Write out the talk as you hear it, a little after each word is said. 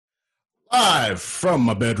Live from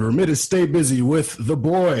my bedroom, it is Stay Busy with the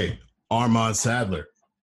boy, Armand Sadler.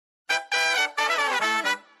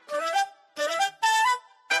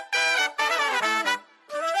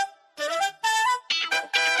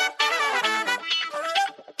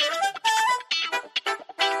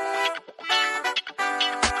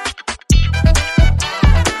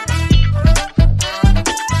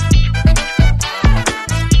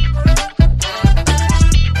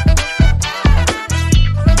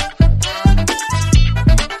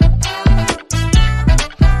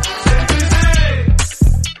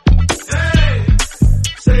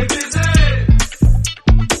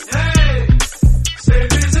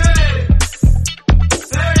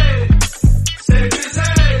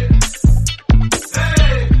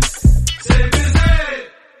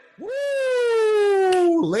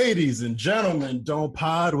 Ladies and gentlemen, don't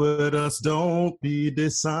pod with us, don't be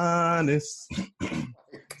dishonest.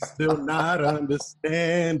 Still not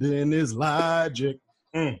understanding his logic.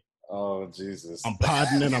 Oh, Jesus. I'm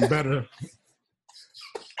podding and I'm better.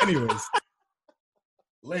 Anyways,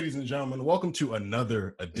 ladies and gentlemen, welcome to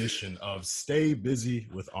another edition of Stay Busy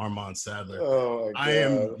with Armand Sadler. Oh, my God. I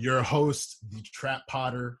am your host, the trap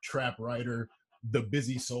potter, trap writer, the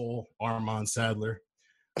busy soul, Armand Sadler.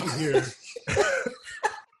 I'm here.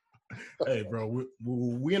 Hey, bro,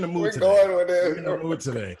 we in the mood today. We're in the mood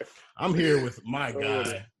today. I'm here with my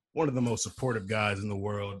guy, one of the most supportive guys in the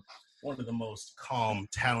world, one of the most calm,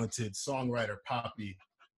 talented songwriter, Poppy.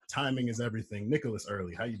 Timing is everything. Nicholas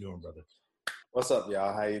Early, how you doing, brother? What's up,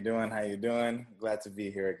 y'all? How you doing? Glad to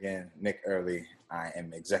be here again. Nick Early. I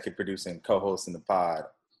am executive producer and co-host in the pod.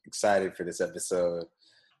 Excited for this episode.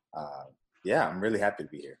 Yeah, I'm really happy to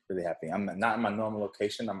be here. Really happy. I'm not in my normal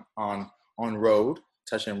location. I'm on road.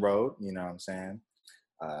 Touching road, you know what I'm saying?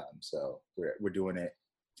 So we're doing it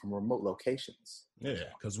from remote locations. Yeah,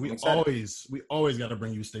 because we always got to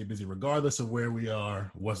bring you Stay Busy, regardless of where we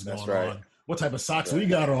are, what's going on, what type of socks we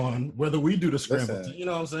got on, whether we do the scramble. You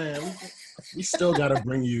know what I'm saying? We still got to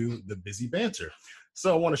bring you the busy banter.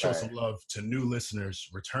 So I want to show some love to new listeners,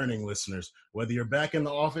 returning listeners, whether you're back in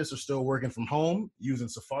the office or still working from home, using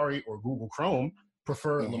Safari or Google Chrome,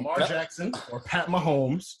 prefer Lamar Jackson or Pat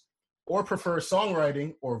Mahomes, or prefer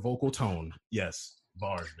songwriting or vocal tone. Yes,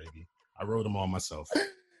 bars, baby. I wrote them all myself.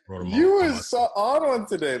 You were so on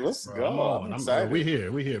today. Let's go. I'm excited. We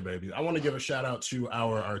here, baby. I want to give a shout out to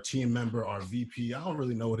our team member, our VP. I don't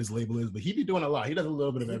really know what his label is, but he be doing a lot. He does a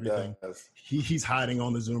little bit of everything. He's hiding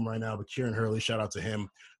on the Zoom right now, but Kieran Hurley, shout out to him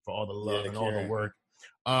for all the love and all the work.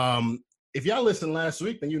 If y'all listened last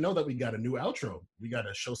week, then you know that we got a new outro. We got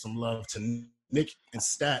to show some love to Nick and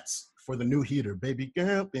Stats for the new heater. Baby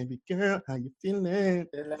girl, how you feeling?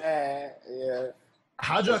 Yeah.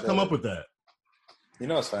 How'd y'all come up with that? You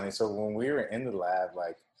know, it's funny. So when we were in the lab,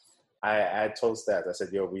 like I told Stats, I said,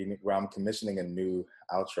 yo, I'm commissioning a new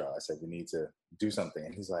outro. I said, we need to do something.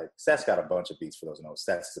 And he's like, Stats got a bunch of beats for those who know.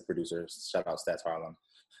 Stats is a producer. Shout out Stats Harlem.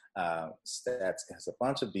 Stats has a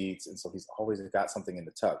bunch of beats. And so he's always got something in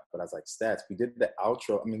the tuck. But I was like, Stats, we did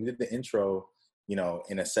the intro, you know,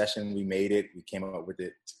 in a session. We made it, we came up with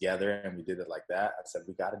it together and we did it like that. I said,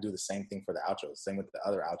 we got to do the same thing for the outro. Same with the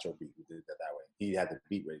other outro beat. We did it that way. He had the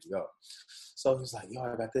beat ready to go. So he was like, yo,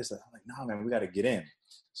 I got this. I'm like, no, man, we got to get in.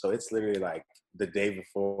 So it's literally like the day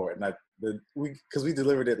before, like because we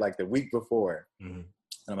delivered it like the week before. Mm-hmm. And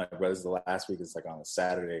I'm like, bro, this is the last week. It's like on a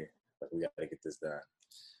Saturday, but we got to get this done.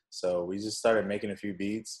 So we just started making a few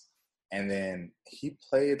beats. And then he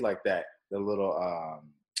played like that, the little,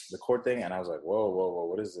 the chord thing, and I was like, whoa,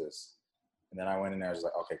 what is this? And then I went in there, I was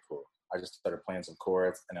like, okay, cool. I just started playing some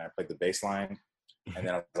chords, and then I played the bass line, and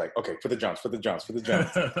then I was like, okay, put the drums.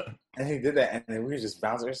 And he did that, and then we were just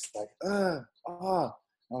bouncing. It was just like, And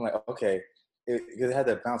I'm like, okay. Because it had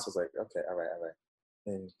that bounce. I was like, okay, all right.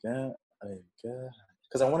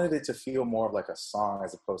 Because I wanted it to feel more of like a song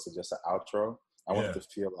as opposed to just an outro. I wanted to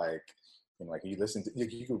feel like, you know, like you listen to,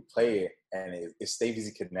 you could play it and it stays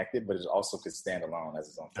easy connected, but it also could stand alone as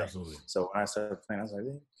its own thing. Absolutely. So when I started playing, I was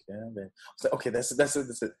like, okay, that's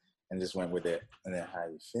it, and just went with it. And then how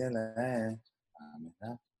you feeling?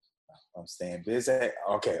 I'm staying busy.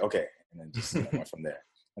 Okay, and then just went from there.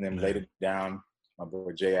 And then laid it down. My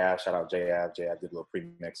boy J-Av, shout out J-Av. J-Av did a little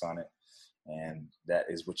pre-mix on it, and that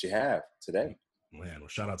is what you have today. Man, well,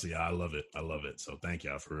 shout out to y'all. I love it. So thank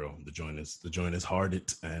y'all for real. The joint is hard,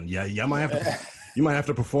 and you might have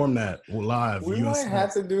to perform that live. We might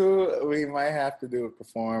have to do it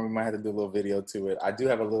perform. We might have to do a little video to it. I do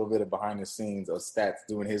have a little bit of behind the scenes of Stats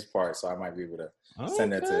doing his part, so I might be able to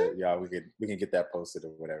send that to y'all. We can get that posted or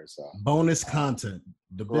whatever. So bonus content.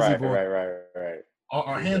 The busy boy. Right.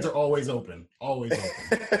 Our hands are always open. Always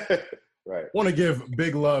open. Right. Want to give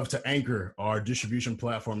big love to Anchor, our distribution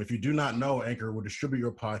platform. If you do not know, Anchor will distribute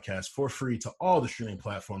your podcast for free to all the streaming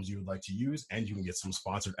platforms you would like to use, and you can get some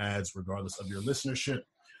sponsored ads regardless of your listenership.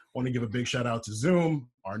 Want to give a big shout out to Zoom,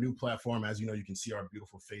 our new platform. As you know, you can see our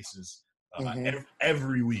beautiful faces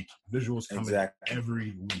every week. Visuals coming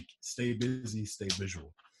every week. Stay busy, stay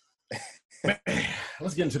visual. Man,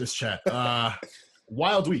 let's get into this chat.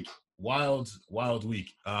 Wild week. Wild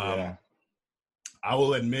week. I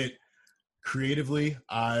will admit, creatively,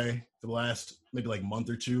 for the last maybe like month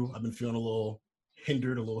or two, I've been feeling a little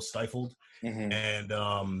hindered, a little stifled. And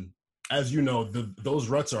as you know, those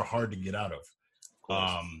ruts are hard to get out of.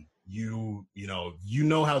 You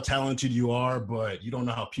know how talented you are, but you don't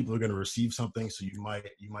know how people are going to receive something, so you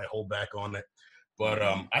might hold back on it. But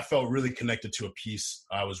I felt really connected to a piece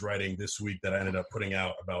I was writing this week that I ended up putting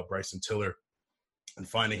out about Bryson Tiller and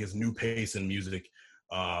finding his new pace in music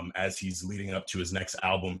as he's leading up to his next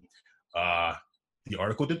album. The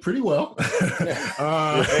article did pretty well.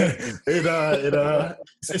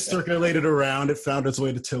 It circulated around. It found its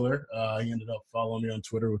way to Tiller. He ended up following me on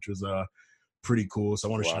Twitter, which was pretty cool. So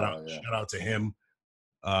I want to shout out to him.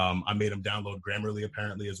 I made him download Grammarly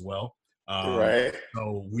apparently as well.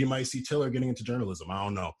 So we might see Tiller getting into journalism. I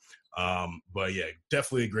don't know. But yeah,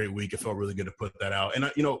 definitely a great week. It felt really good to put that out.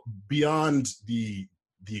 And beyond the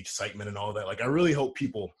excitement and all that, like I really hope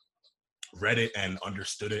people read it and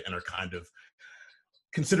understood it and are kind of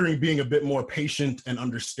considering being a bit more patient and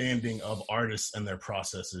understanding of artists and their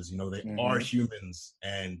processes. They are humans,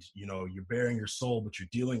 and you're bearing your soul, but you're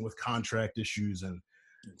dealing with contract issues and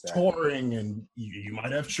touring, and you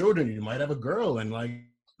might have children, you might have a girl, and like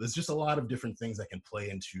there's just a lot of different things that can play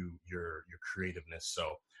into your creativeness.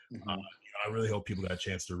 So I really hope people got a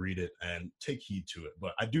chance to read it and take heed to it.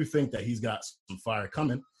 But I do think that he's got some fire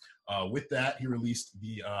coming. With that, he released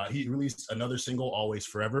another single, Always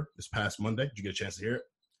Forever, this past Monday. Did you get a chance to hear it?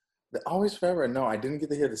 The Always Forever? No, I didn't get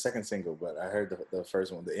to hear the second single, but I heard the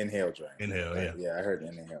first one, the Inhale joint. Inhale, yeah. Yeah, I heard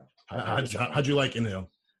Inhale. How'd you like Inhale?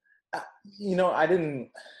 I didn't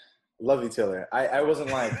love you, Tiller. I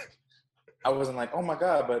wasn't like, oh my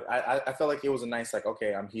God, but I felt like it was a nice, like,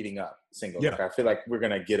 okay, I'm heating up single. Yeah. Like, I feel like we're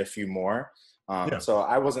going to get a few more. So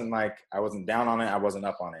I wasn't down on it. I wasn't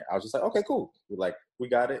up on it. I was just like, okay, cool. We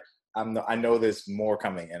got it. I know there's more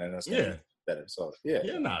coming, and it's going to be better. So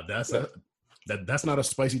that's not a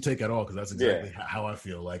spicy take at all, because that's exactly how I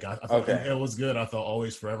feel. Like I thought Inhale was good. I thought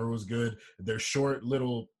Always Forever was good. They're short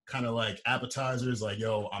little kind of like appetizers, like,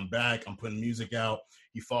 yo, I'm back, I'm putting music out.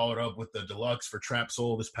 He followed up with the deluxe for Trap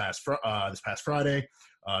Soul this past Friday.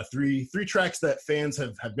 Three tracks that fans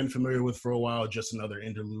have been familiar with for a while. Just Another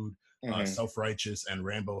Interlude, Self-Righteous, and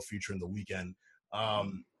Rambo featuring The Weeknd.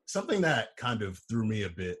 Something that kind of threw me a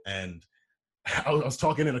bit, and I was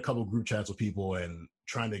talking in a couple group chats with people and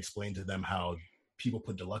trying to explain to them how people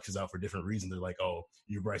put deluxes out for different reasons. They're like, oh,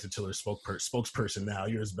 you're Bryson Tiller's spokesperson now.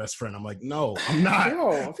 You're his best friend. I'm like, no, I'm not. I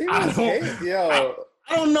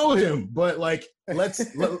don't know him, but like,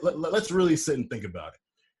 let's really sit and think about it.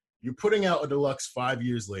 You're putting out a deluxe 5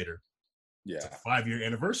 years later. Yeah. It's a 5-year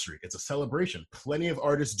anniversary. It's a celebration. Plenty of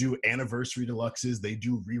artists do anniversary deluxes. They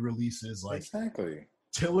do re-releases. Like, exactly.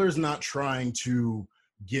 Tiller's not trying to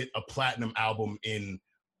get a platinum album in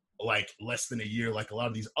like less than a year, like a lot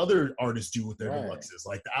of these other artists do with their deluxes.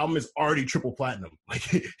 Like the album is already triple platinum.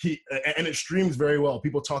 Like and it streams very well.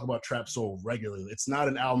 People talk about Trap Soul regularly. It's not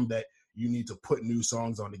an album that you need to put new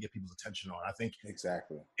songs on to get people's attention on. I think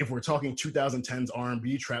if we're talking 2010s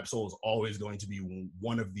R&B, Trap Soul is always going to be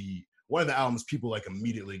one of the albums people like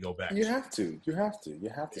immediately go back. You have to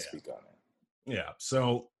speak on it. Yeah.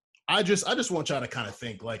 So I just want y'all to kind of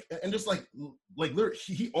think like, and just like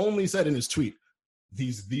he only said in his tweet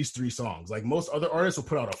these 3 songs. Like most other artists will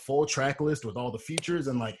put out a full track list with all the features,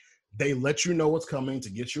 and like they let you know what's coming to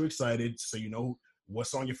get you excited, so you know what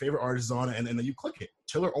song your favorite artist is on, and then you click it.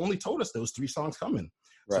 Tiller only told us those 3 songs coming.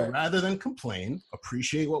 So rather than complain,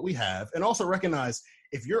 appreciate what we have, and also recognize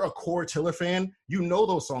if you're a core Tiller fan, you know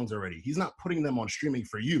those songs already. He's not putting them on streaming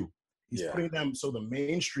for you. He's putting them so the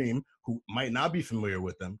mainstream, who might not be familiar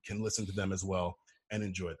with them, can listen to them as well and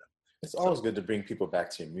enjoy them. It's always good to bring people back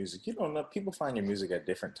to your music. You don't know, people find your music at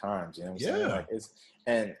different times. You know what I'm saying? Like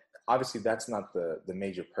and obviously that's not the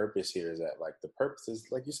major purpose here. Is that like the purpose is,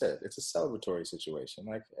 like you said, it's a celebratory situation.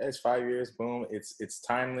 Like it's 5 years, boom, it's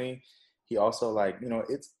timely. He also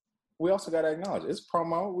we also got to acknowledge it's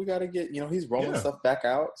promo. We got to get, he's rolling stuff back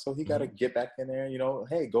out. So he got to get back in there,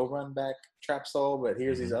 hey, go run back Trap Soul, but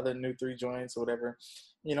here's these other new 3 joints or whatever.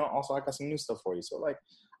 Also I got some new stuff for you. So like,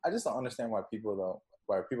 I just don't understand why people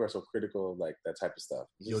are so critical of like that type of stuff.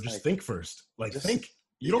 Just think first. Like think.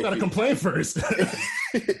 You don't got to complain first.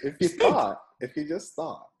 if you just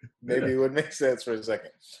thought, maybe it would make sense for a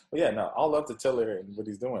second. But yeah, no, I'll love to Tiller and what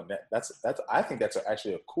he's doing. That's I think that's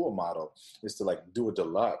actually a cool model, is to like do a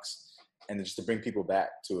deluxe and just to bring people back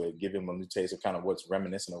to it, give them a new taste of kind of what's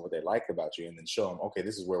reminiscent of what they like about you, and then show them, okay,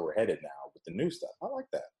 this is where we're headed now with the new stuff. I like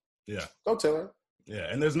that. Yeah. Go Tiller. Yeah,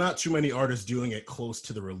 and there's not too many artists doing it close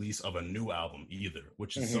to the release of a new album either,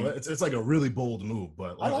 which is so it's like a really bold move.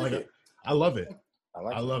 But I love it. I love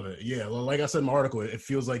it. Yeah, like I said in my article, it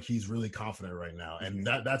feels like he's really confident right now, and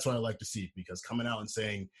that's what I like to see, because coming out and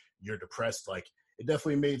saying you're depressed, like it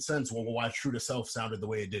definitely made sense why True to Self sounded the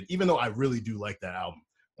way it did. Even though I really do like that album,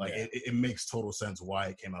 like it makes total sense why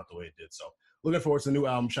it came out the way it did. So looking forward to the new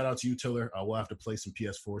album. Shout out to you, Tiller. We'll have to play some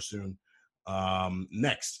PS4 soon.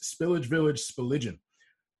 Next, Spillage Village, Spilligion.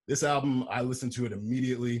 This album, I listened to it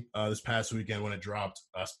immediately this past weekend when it dropped.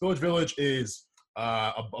 Spillage Village is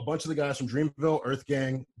a bunch of the guys from Dreamville, Earth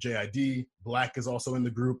Gang, JID, Black is also in the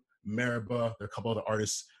group, Mariba. There are a couple other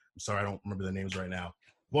artists. I'm sorry, I don't remember the names right now.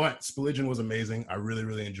 But Spilligion was amazing. I really,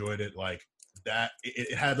 really enjoyed it. Like that,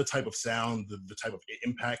 it had the type of sound, the type of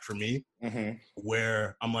impact for me,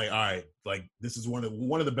 where I'm like, all right, like this is one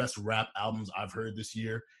of the best rap albums I've heard this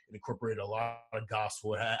year. It incorporated a lot of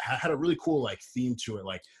gospel. It had a really cool like theme to it,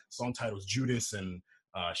 like song titles Judas and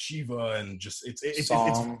Shiva, and just it's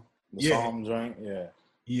Psalm joint,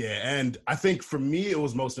 yeah. And I think for me it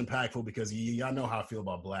was most impactful because y'all know how I feel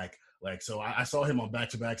about Black. Like, so I saw him on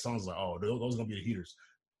back-to-back songs, like, oh, those are gonna be the heaters.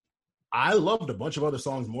 I loved a bunch of other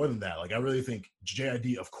songs more than that. Like, I really think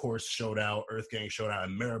JID, of course, showed out. Earth Gang showed out,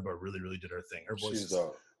 and Mariba really, really did her thing. Her voice is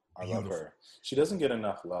dope. I love her. She doesn't get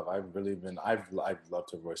enough love. I've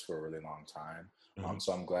loved her voice for a really long time.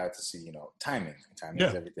 So I'm glad to see, timing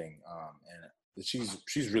is everything. And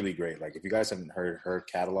she's really great. Like, if you guys haven't heard her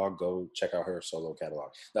catalog, go check out her solo catalog.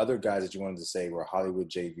 The other guys that you wanted to say were Hollywood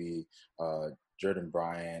JV, Jordan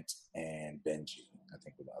Bryant, and Benji. I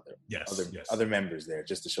think with other members there,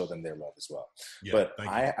 just to show them their love as well. Yeah, but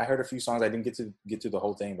I heard a few songs. I didn't get to the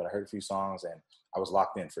whole thing, but I heard a few songs and I was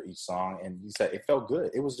locked in for each song. And you said it felt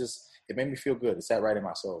good. It made me feel good. It sat right in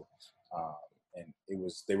my soul. And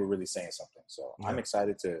they were really saying something. So I'm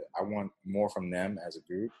excited I want more from them as a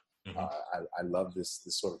group. I love this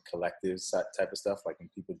sort of collective type of stuff, like when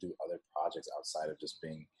people do other projects outside of just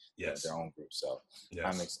being their own group. So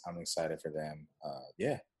I'm excited for them.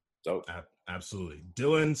 Dope. Absolutely.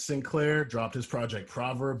 Dylan Sinclair dropped his project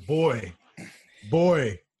Proverb. Boy.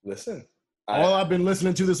 Listen. All I've been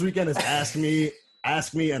listening to this weekend is Ask Me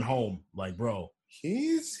and Home. Like, bro.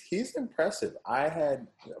 He's impressive.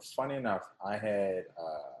 Funny enough, I had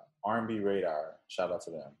R&B Radar, shout out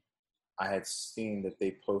to them. I had seen that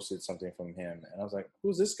they posted something from him, and I was like,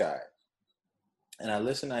 who's this guy? And I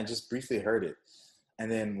listened, I just briefly heard it.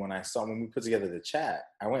 And then when we put together the chat,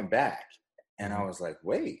 I went back, and I was like,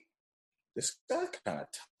 wait, this guy kind of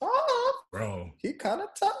tough. Bro. He kind of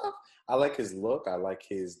tough. I like his look. I like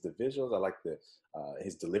the visuals. I like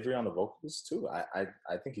his delivery on the vocals, too. I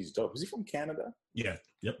think he's dope. Is he from Canada? Yeah.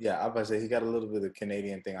 Yep. Yeah, I was about to say, he got a little bit of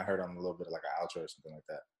Canadian thing. I heard on a little bit of like an outro or something like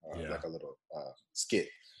that. Like a little skit.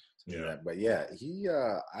 Yeah, but he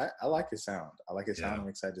I like his sound. I'm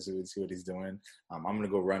excited to see what he's doing. I'm gonna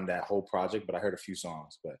go run that whole project, but I heard a few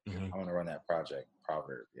songs, but I'm gonna run that project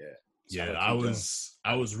Proverb. I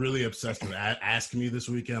was really obsessed with Ask Me this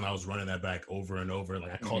weekend. I was running that back over and over.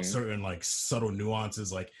 Like, I caught certain like subtle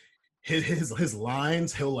nuances, like his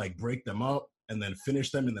lines, he'll like break them up and then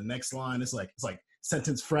finish them in the next line. It's like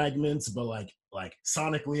sentence fragments, but like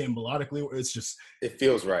sonically and melodically, it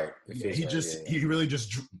feels right. He really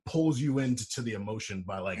just pulls you into the emotion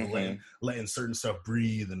by like letting certain stuff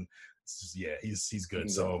breathe, and it's just, he's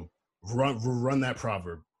good. So run that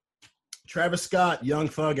Proverb. Travis Scott, Young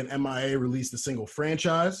Thug, and MIA released the single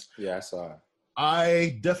Franchise. Yeah, I saw it.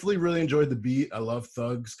 I definitely really enjoyed the beat. I love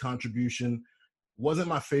Thug's contribution. Wasn't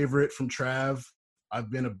my favorite from Trav. I've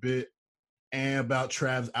been a bit about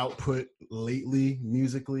Trav's output lately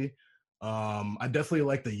musically. I definitely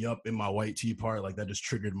like the yup in my white tee part. Like, that just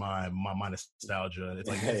triggered my nostalgia. It's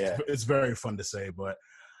like it's very fun to say, but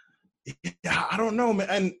I don't know, man.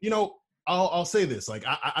 And I'll say this, like,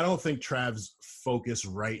 I don't think Trav's focus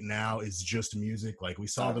right now is just music. Like, we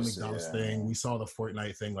saw the McDonald's thing, we saw the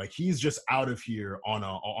Fortnite thing. Like, he's just out of here on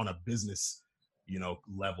a business,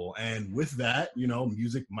 level. And with that,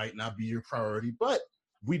 music might not be your priority, but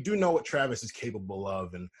we do know what Travis is capable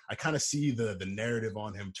of. And I kind of see the narrative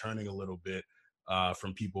on him turning a little bit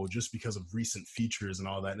from people just because of recent features and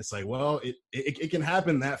all that. And it's like, well, it can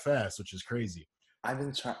happen that fast, which is crazy. I've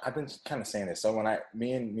been kind of saying this. So when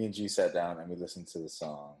me and G sat down and we listened to the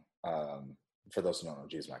song, For those who don't know,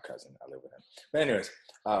 G is my cousin. I live with him. But anyways,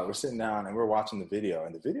 we're sitting down and we're watching the video,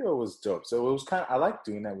 and the video was dope. So it was I like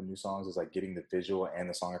doing that with new songs, is like getting the visual and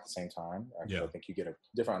the song at the same time. I think you get a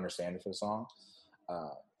different understanding for the song.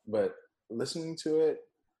 But listening to it,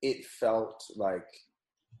 it felt like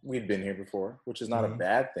we'd been here before, which is not a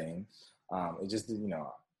bad thing. It just,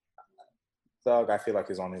 Thug, I feel like,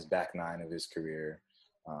 is on his back nine of his career,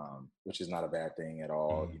 which is not a bad thing at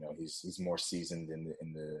all. He's more seasoned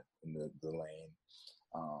in the lane.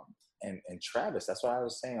 And Travis, that's what I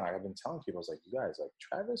was saying. Like, I've been telling people, I was like, you guys, like,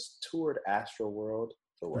 Travis toured Astroworld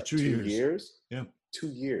for what, 2 years? Yeah, 2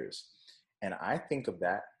 years. And I think of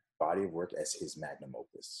that body of work as his magnum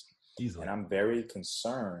opus. Easily. And I'm very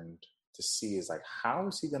concerned to see is like, how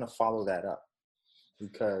is he going to follow that up?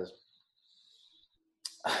 Because,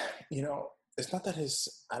 it's not that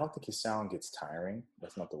I don't think his sound gets tiring.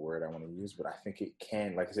 That's not the word I want to use, but I think it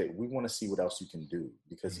can. Like I said, we want to see what else you can do,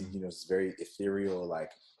 because he, it's very ethereal,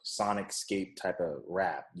 like sonic scape type of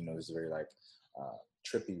rap. This very like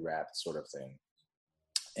trippy rap sort of thing.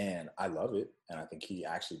 And I love it. And I think he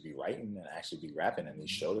actually be writing and actually be rapping. And he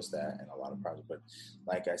showed us that in a lot of projects. But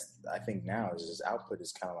like, I think now his output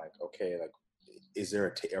is kind of like, okay, like, is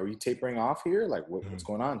there are you tapering off here? Like, what's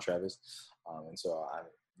going on, Travis? And so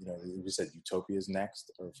we said Utopia is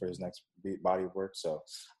next, or for his next body of work. So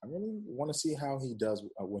I really want to see how he does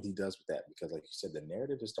what he does with that, because like you said, the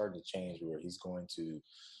narrative is starting to change where he's going to,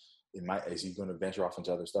 is he going to venture off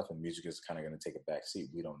into other stuff, and music is kind of going to take a back seat?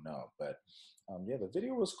 We don't know. But the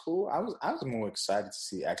video was cool. I was more excited to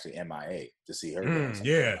see actually MIA, to see her.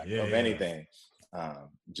 Of anything.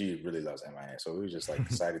 G really loves MIA, so we were just like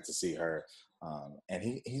excited to see her.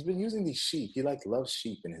 And he's been using these sheep. He like loves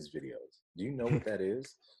sheep in his videos. Do you know what that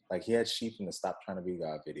is? Like, he had sheep in the Stop Trying to Be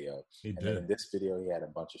God video. Then in this video, he had a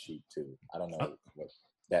bunch of sheep too. I don't know what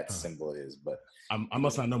that symbol is, but I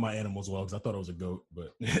must not know my animals well, because I thought it was a goat,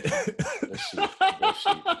 but they're sheep.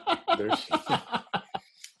 They're sheep.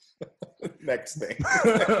 Next thing.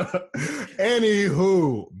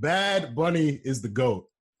 Anywho, Bad Bunny is the GOAT.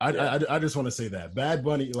 I just want to say that. Bad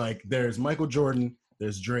Bunny, like, there's Michael Jordan,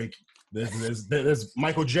 there's Drake, there's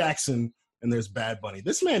Michael Jackson, and there's Bad Bunny.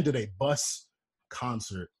 This man did a bus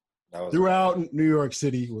concert throughout New York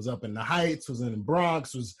City. Was up in the Heights, was in the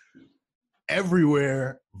Bronx, was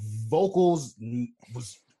everywhere. Vocals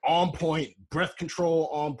was on point, breath control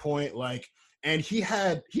on point, like, and he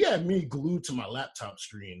had me glued to my laptop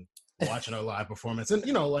screen watching a live performance. And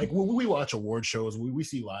like, we watch award shows, we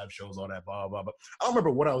see live shows, all that, blah blah blah. I don't remember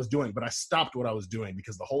what I was doing, but I stopped what I was doing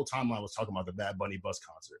because the whole time I was talking about the Bad Bunny bus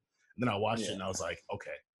concert, and then I watched it and I was like, okay,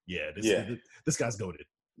 this guy's goated.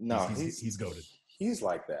 No, he's goated. He's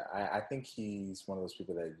like that. I think he's one of those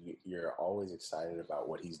people that you're always excited about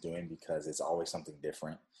what he's doing, because it's always something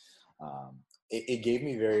different. It gave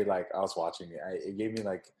me very, like, I was watching it. It gave me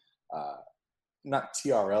like, not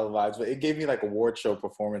TRL vibes, but it gave me like award show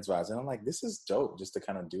performance vibes. And I'm like, this is dope, just to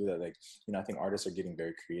kind of do that. Like, I think artists are getting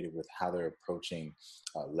very creative with how they're approaching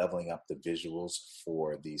leveling up the visuals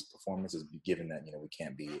for these performances, given that, we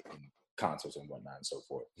can't be in concerts and whatnot and so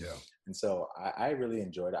forth. Yeah. And so I really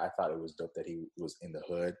enjoyed it. I thought it was dope that he was in the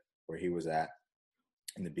hood where he was at,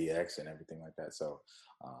 in the BX and everything like that. So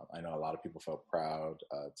I know a lot of people felt proud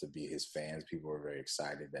to be his fans. People were very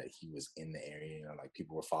excited that he was in the area. Like,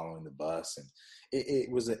 people were following the bus, and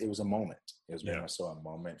it was a moment. It was very much so a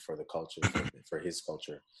moment for the culture, for his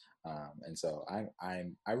culture. And so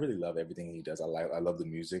I really love everything he does. I love the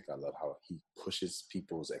music. I love how he pushes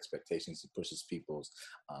people's expectations. He pushes people's.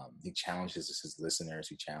 He challenges his listeners.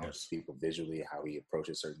 He challenges people visually, how he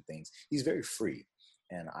approaches certain things. He's very free.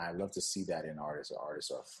 And I love to see that in artists.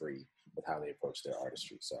 Artists are free with how they approach their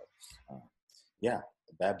artistry. So,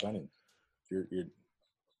 Bad Bunny, you're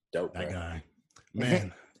dope. That guy,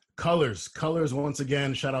 man. Colors once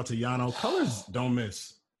again. Shout out to Yano. Colors don't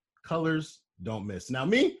miss. Now,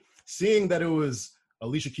 me seeing that it was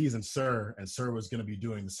Alicia Keys and Sir was going to be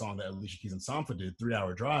doing the song that Alicia Keys and Sampha did, 3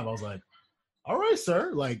 Hour Drive. I was like, all right,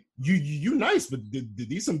 Sir, like, you nice, but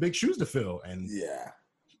these some big shoes to fill, and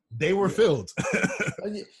they were filled.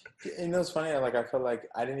 It's funny. Like, I feel like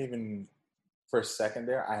I didn't even, for a second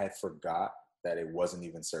there, I had forgot that it wasn't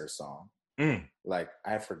even Sir's song. Like,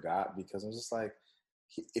 I forgot, because I'm just like,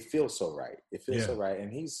 it feels so right. It feels so right.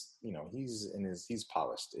 And he's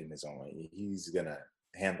polished in his own way. He's gonna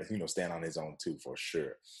handle, stand on his own too, for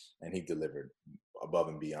sure. And he delivered above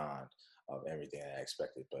and beyond of everything I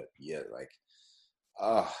expected. But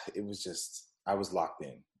it was just, I was locked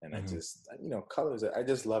in, and I just, Colors. I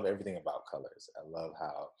just love everything about Colors. I love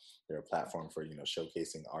how they're a platform for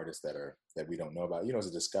showcasing artists that we don't know about. It's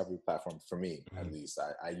a discovery platform for me, at least.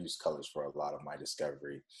 I use Colors for a lot of my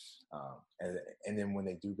discovery, and then when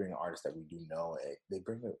they do bring an artist that we do know, they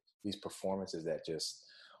bring these performances that just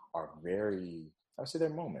are very. I would say they're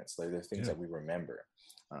moments. Like they're things that we remember.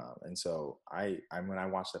 And so when I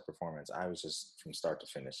watched that performance, I was just from start to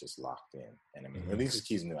finish just locked in. And I mean, Alicia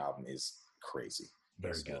Keys' new album is crazy.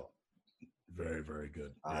 Very good. Very, very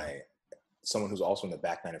good. Someone who's also in the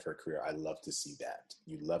back nine of her career, I love to see that.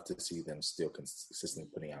 You love to see them still consistently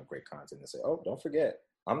putting out great content and say, oh, don't forget,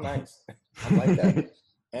 I'm nice. I'm like that.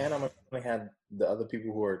 And I'm going to have the other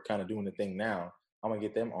people who are kind of doing the thing now, I'm going to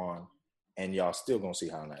get them on. And y'all still going to see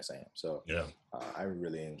how nice I am. So I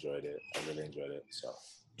really enjoyed it. So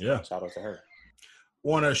shout out to her.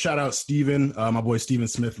 Want to shout out Steven, my boy Steven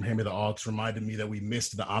Smith from Hand Me the Aux reminded me that we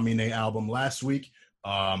missed the Amine album last week.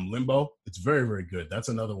 Limbo, it's very, very good. That's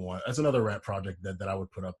another one. That's another rap project that I would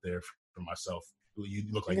put up there for myself. You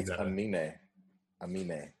look like you got Amine.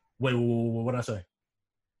 Wait, what did I say?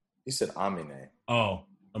 You said Amine. Oh,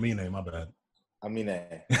 Amine, my bad.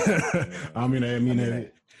 Amine.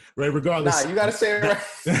 Right, regardless. Nah, you gotta say it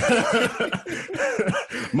right.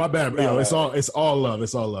 My bad. No, it's all love.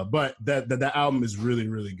 It's all love. But that album is really,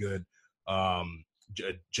 really good.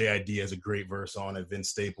 JID has a great verse on it. Vince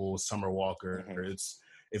Staples, Summer Walker.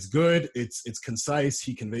 It's good. It's concise.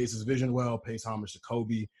 He conveys his vision well. Pays homage to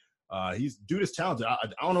Kobe. Dude is talented. I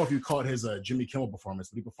don't know if you caught his Jimmy Kimmel performance,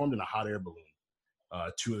 but he performed in a hot air balloon.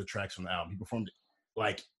 2 of the tracks from the album. He performed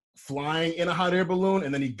like flying in a hot air balloon,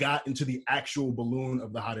 and then he got into the actual balloon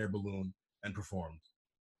of the hot air balloon and performed.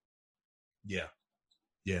 Yeah.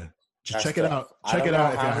 Just check it out. Check it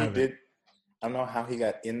out if you haven't. I don't know how he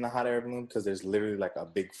got in the hot air balloon because there's literally like a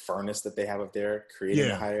big furnace that they have up there creating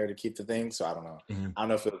the hot air to keep the thing. So I don't know. I don't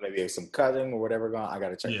know if it was maybe some cutting or whatever going on. I got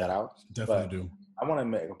to check that out. Definitely do. I want to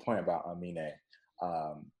make a point about Amine.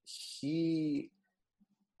 He,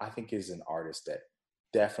 I think, is an artist that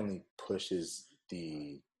definitely pushes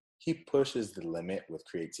the limit with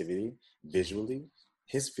creativity visually.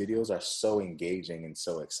 His videos are so engaging and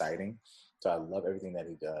so exciting. So I love everything that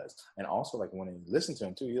he does. And also, like, when you listen to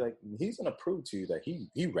him too, he's going to prove to you that he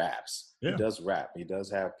raps. Yeah. He does rap. He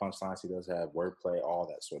does have punchlines. He does have wordplay, all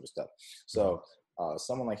that sort of stuff. So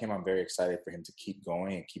someone like him, I'm very excited for him to keep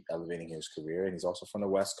going and keep elevating his career. And he's also from the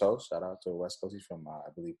West Coast. Shout out to the West Coast. He's from, I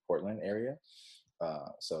believe, Portland area.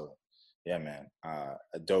 So yeah, man,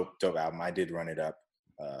 a dope album. I did run it up.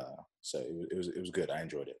 So it was good. I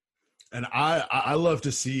enjoyed it. And I love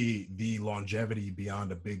to see the longevity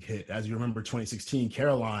beyond a big hit. As you remember, 2016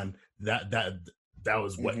 Caroline, that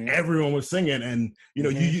was what everyone was singing. And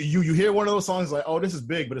you hear one of those songs like, oh, this is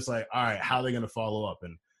big, but it's like, all right, how are they going to follow up?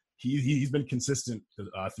 And he's been consistent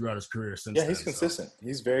throughout his career since. Yeah, he's consistent. So.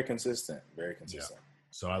 He's very consistent. Very consistent. Yeah.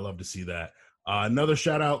 So I love to see that. Another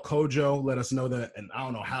shout out, Kojo let us know that, and I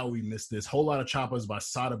don't know how we missed this. Whole Lot of Choppers by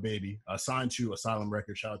Sada Baby, signed to Asylum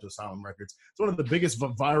Records. Shout out to Asylum Records. It's one of the biggest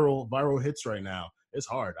viral hits right now. It's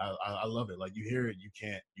hard. I love it. Like, you hear it, you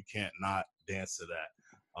can't not dance to that.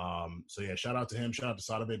 So yeah, shout out to him. Shout out to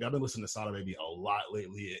Sada Baby. I've been listening to Sada Baby a lot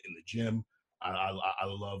lately in the gym. I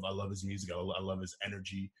love his music. I love his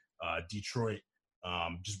energy. Detroit,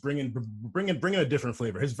 just bringing a different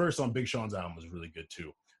flavor. His verse on Big Sean's album was really good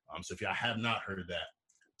too. So if y'all have not heard that,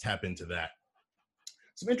 tap into that.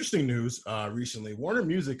 Some interesting news recently. Warner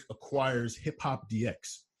Music acquires Hip Hop DX.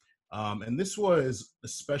 And this was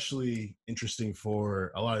especially interesting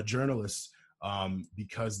for a lot of journalists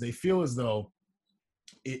because they feel as though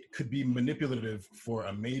it could be manipulative for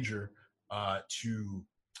a major to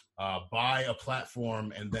buy a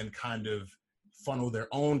platform and then kind of funnel their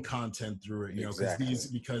own content through it,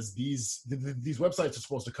 because these websites are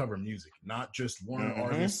supposed to cover music, not just Warner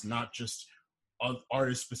artists, not just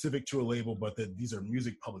artists specific to a label, but that these are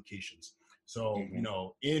music publications. So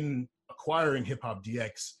in acquiring Hip Hop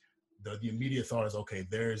DX, the immediate thought is, okay,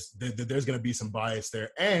 there's going to be some bias there,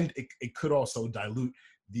 and it could also dilute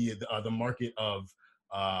the market of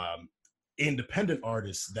independent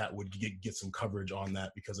artists that would get some coverage on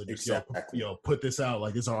that because of just put this out,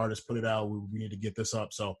 like, this our artist put it out, we need to get this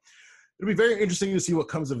up. So it'll be very interesting to see what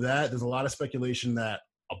comes of that. There's a lot of speculation that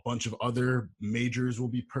a bunch of other majors will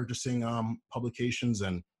be purchasing publications,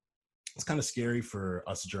 and it's kind of scary for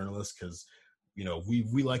us journalists because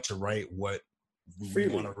we like to write what we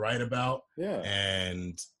want to write about.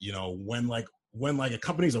 And when a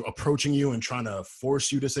company's approaching you and trying to force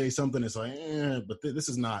you to say something, it's like, but this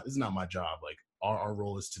is not my job. Like, our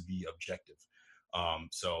role is to be objective.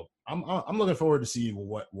 So I'm looking forward to see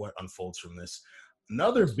what unfolds from this.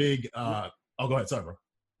 Another big Oh, go ahead. Sorry, bro.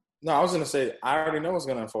 No, I was going to say, I already know what's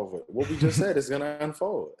going to unfold. What we just said is going to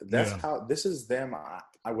unfold. That's how, this is them.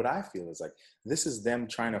 What I feel is like, this is them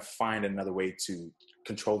trying to find another way to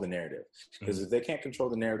control the narrative. Because if they can't control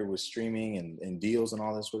the narrative with streaming and deals and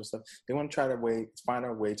all that sort of stuff, they want to try to find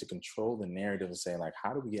a way to control the narrative and say, like,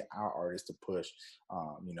 how do we get our artists to push,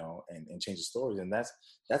 and change the stories? And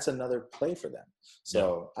that's another play for them.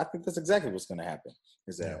 So I think that's exactly what's going to happen.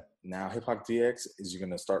 Is that now Hip Hop DX is you're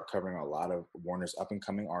going to start covering a lot of Warner's up and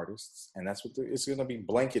coming artists, and that's what it's going to be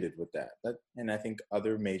blanketed with that. And I think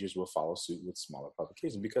other majors will follow suit with smaller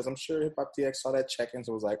publications, because I'm sure Hip Hop DX saw that check and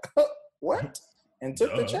so was like, what? And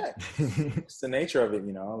took the check. It's the nature of it,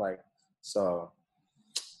 so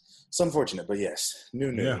it's unfortunate, but yes,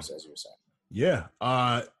 new news, as you were saying. Yeah.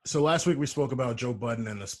 So last week we spoke about Joe Budden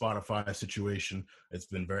and the Spotify situation. It's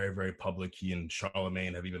been very, very public. He and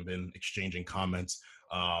Charlemagne have even been exchanging comments.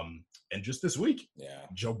 And just this week,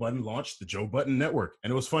 Joe Budden launched the Joe Budden Network.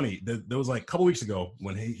 And it was funny. There was like a couple weeks ago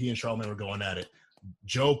when he and Charlemagne were going at it,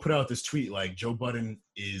 Joe put out this tweet like, Joe Budden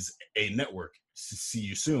is a network. See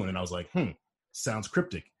you soon. And I was like, sounds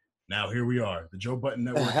cryptic. Now here we are. The Joe Budden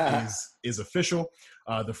Network is official.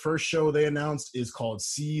 The first show they announced is called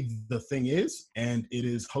See the Thing Is, and it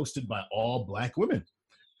is hosted by all Black women.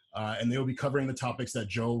 And they will be covering the topics that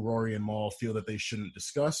Joe, Rory, and Mal feel that they shouldn't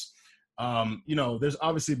discuss. There's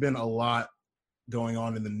obviously been a lot going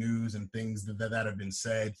on in the news and things that have been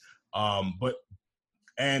said,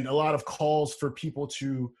 and a lot of calls for people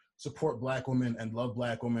to support Black women and love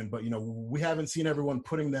Black women. But, we haven't seen everyone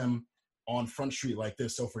putting them on Front Street like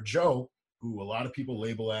this. So for Joe, who a lot of people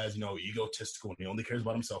label as, egotistical, and he only cares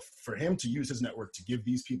about himself, for him to use his network to give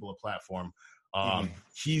these people a platform,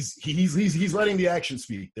 he's letting the action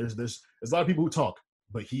speak. There's a lot of people who talk,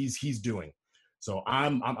 but he's doing. So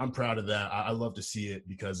I'm proud of that. I love to see it,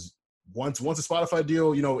 because once a Spotify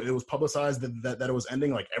deal, it was publicized that it was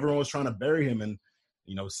ending, like everyone was trying to bury him and,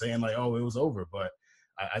 saying like, oh, it was over. But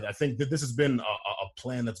I think that this has been a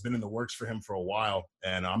plan that's been in the works for him for a while,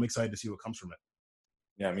 and I'm excited to see what comes from it.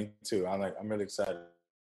 Yeah, me too. I'm really excited.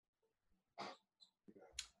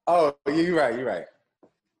 Oh, you're right.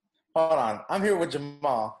 Hold on. I'm here with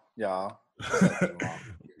Jamal, y'all.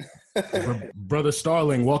 Brother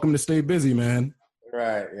Starling, welcome to Stay Busy, man.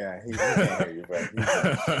 Right, yeah. He can't hear you,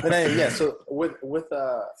 but anyway, yeah. So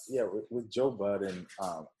with Joe Budden,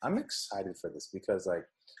 I'm excited for this, because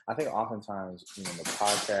I think oftentimes, the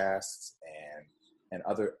podcasts and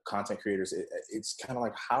other content creators, it's kind of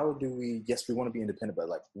like, how do we want to be independent, but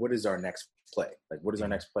what is our next play? What is our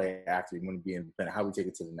next play after we want to be independent? How do we take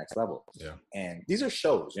it to the next level? Yeah. And these are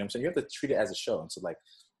shows, what I'm saying? You have to treat it as a show. And so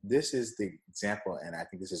this is the example, and I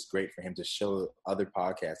think this is great for him to show other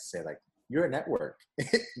podcasts, say you're a network.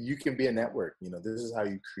 You can be a network. This is how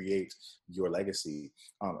you create your legacy.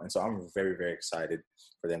 And so I'm very, very excited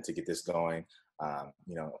for them to get this going.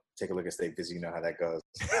 Take a look at Stay Busy. You know how that goes.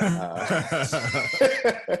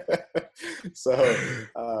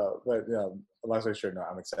 But long story short, no,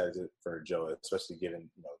 I'm excited for Joe, especially given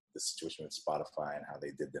the situation with Spotify and how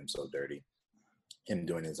they did them so dirty. Him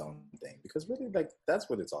doing his own thing, because really, that's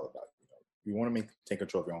what it's all about. You want to take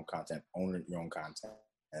control of your own content, own your own content.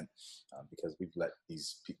 And because we've let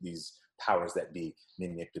these powers that be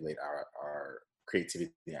manipulate our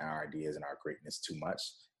creativity and our ideas and our greatness too much.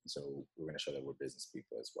 So we're going to show that we're business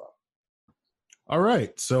people as well. All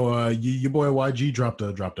right. So your boy YG dropped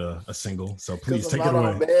a single. So please take it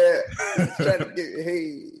away.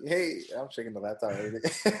 Hey, I'm shaking the laptop.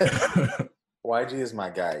 YG is my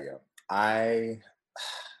guy, yo.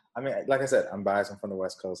 I mean, like I said, I'm biased. I'm from the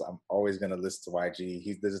West Coast. I'm always going to listen to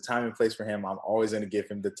YG. There's a time and place for him. I'm always going to give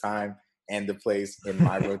him the time and the place in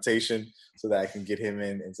my rotation so that I can get him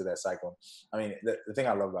into that cycle. I mean, the thing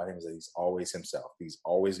I love about him is that he's always himself. He's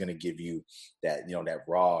always going to give you that, that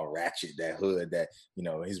raw ratchet, that hood, that,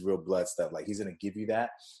 his real blood stuff. He's going to give you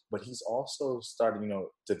that. But he's also started,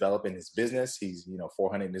 developing his business. He's,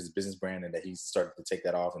 400 in his business brand, and that he's started to take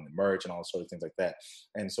that off and the merch and all sorts of things like that.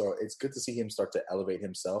 And so it's good to see him start to elevate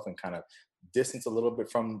himself and kind of distance a little bit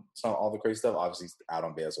from all the crazy stuff. Obviously, he's out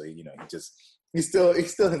on bail, so he's still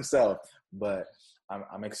himself. But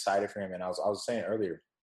I'm excited for him. And I was saying earlier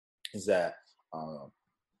is that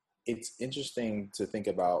it's interesting to think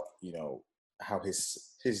about, how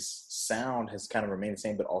his sound has kind of remained the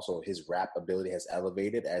same, but also his rap ability has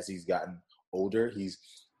elevated as he's gotten older. He's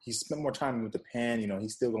spent more time with the pen.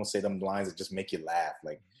 He's still gonna say them lines that just make you laugh,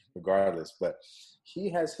 regardless. But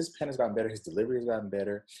his pen has gotten better. His delivery has gotten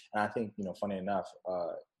better. And I think, funny enough,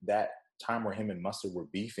 that time where him and Mustard were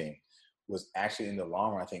beefing was actually, in the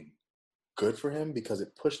long run, I think, good for him, because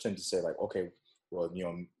it pushed him to say okay, well,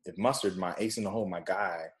 if Mustard, my ace in the hole, my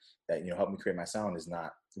guy that, helped me create my sound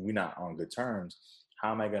we're not on good terms,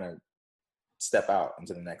 how am I going to step out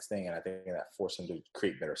into the next thing? And I think that forced him to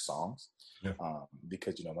create better songs. Yeah.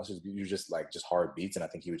 Because, Mustard, you just hard beats. And I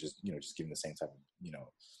think he was just give him the same type of,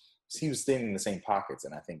 he was staying in the same pockets.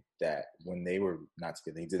 And I think that when they were not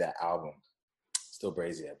together, they did that album, Still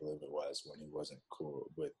Brazy, I believe it was, when he wasn't cool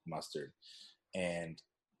with Mustard. And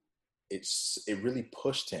it really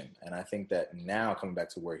pushed him. And I think that now, coming back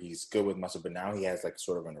to where he's good with Mustard, but now he has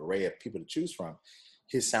sort of an array of people to choose from,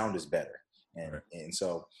 his sound is better. And right. And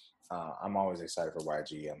so I'm always excited for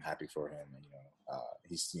YG. I'm happy for him. And,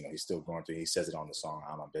 he's still going through, he says it on the song,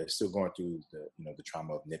 I'm a bit, still going through the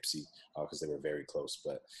trauma of Nipsey, because they were very close,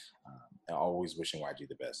 but always wishing YG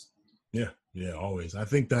the best. Yeah, always. I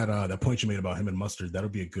think that that point you made about him and Mustard, that'll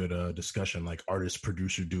be a good discussion, like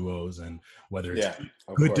artist-producer duos, and whether it's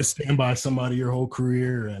good to stand by somebody your whole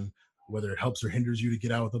career, and whether it helps or hinders you to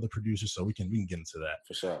get out with other producers. So we can get into that.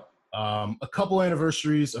 For sure. A few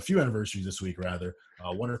anniversaries this week, rather.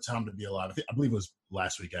 One at a Time to Be Alive. I believe it was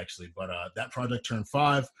last week, actually. But that project turned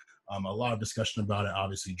 5. A lot of discussion about it.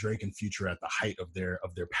 Obviously, Drake and Future at the height of their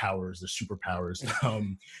powers, their superpowers,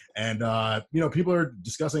 and people are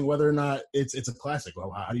discussing whether or not it's a classic.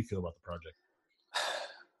 Well, how do you feel about the project?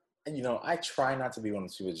 And I try not to be one of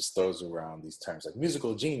those people that just throws around these terms like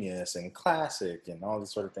musical genius and classic and all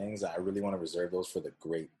these sort of things. I really want to reserve those for the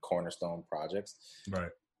great cornerstone projects.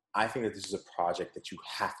 Right. I think that this is a project that you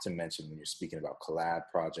have to mention when you're speaking about collab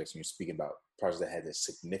projects, when you're speaking about projects that had a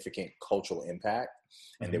significant cultural impact,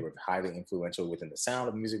 and they were highly influential within the sound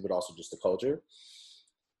of music, but also just the culture.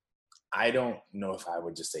 I don't know if I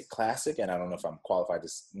would just say classic, and I don't know if I'm qualified to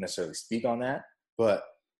necessarily speak on that, but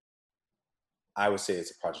I would say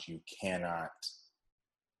it's a project you can't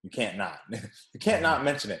not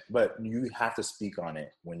mention it, but you have to speak on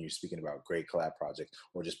it when you're speaking about great collab projects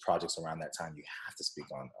or just projects around that time. You have to speak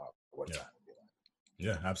on what time would be like.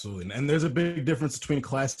 Yeah, absolutely. And there's a big difference between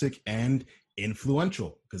classic and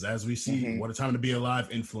influential, because as we see, What a Time to Be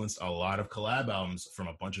Alive influenced a lot of collab albums from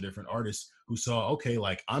a bunch of different artists who saw, okay,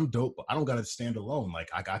 I'm dope, but I don't got to stand alone.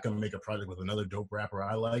 I can make a project with another dope rapper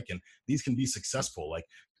I like, and these can be successful.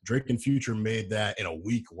 Drake and Future made that in a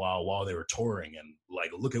week while they were touring, and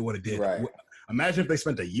look at what it did. Right. Imagine if they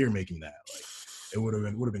spent a year making that. It would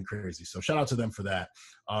have been crazy. So shout out to them for that.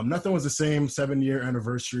 Nothing Was the Same, 7-year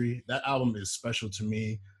anniversary. That album is special to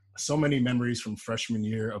me. So many memories from freshman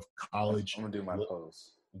year of college. I'm gonna do my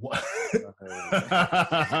pose.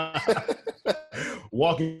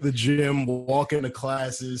 Walking to the gym, walking to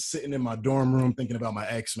classes, sitting in my dorm room thinking about my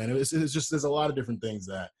ex, man. It's just, there's a lot of different things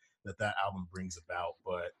that album brings about.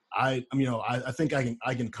 But I think I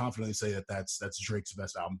can confidently say that that's Drake's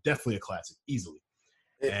best album. Definitely a classic, easily.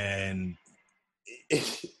 Yeah,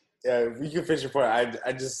 you can finish your point.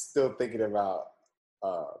 I just still thinking about.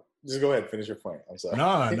 Just go ahead, finish your point. I'm sorry.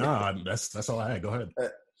 No, that's all I had. Go ahead.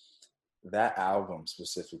 That album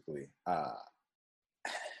specifically.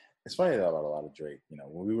 It's funny about a lot of Drake.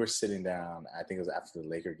 When we were sitting down, I think it was after the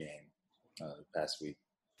Laker game past week,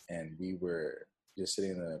 and we were just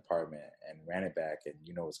sitting in the apartment and ran it back, and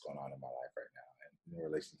what's going on in my life right now, and in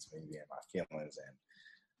relation to me and my feelings, and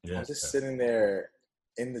I'm just sitting there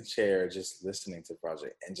in the chair, just listening to the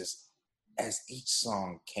project, and just as each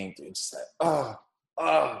song came through, it's just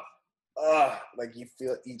you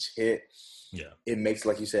feel each hit. Yeah, it makes,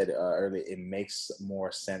 like you said earlier, it makes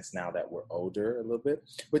more sense now that we're older a little bit.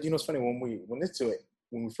 But it's funny, when we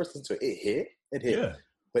first listened to it, it hit. Yeah.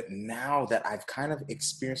 But now that I've kind of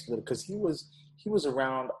experienced a little, because he was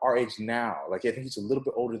around our age now. I think he's a little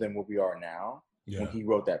bit older than what we are now when he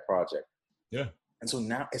wrote that project. Yeah. And so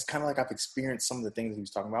now it's kind of like I've experienced some of the things he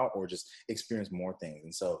was talking about, or just experienced more things.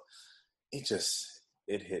 And so it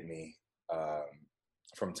hit me.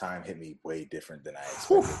 From Time hit me way different than I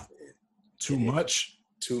expected. Too much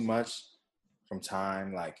from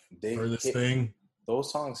Time. Thing.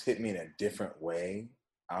 Those songs hit me in a different way.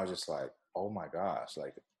 I was just like, oh my gosh,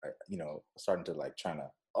 starting to trying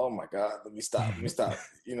to, oh my God, let me stop. And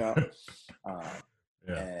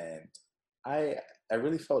I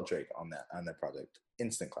really felt Drake on that project.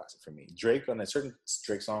 Instant classic for me. Drake on certain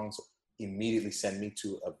Drake songs immediately send me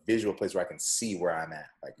to a visual place where I can see where I'm at.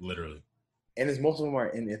 Literally. And most of them are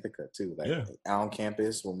in Ithaca too. On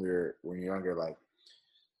campus when we were younger,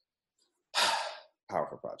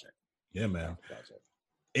 powerful project. Yeah, man.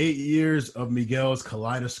 8 years of Miguel's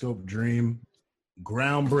Kaleidoscope Dream.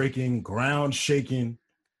 Groundbreaking, ground shaking,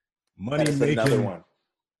 money making.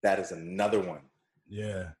 That is another one.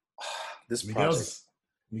 Yeah. This project.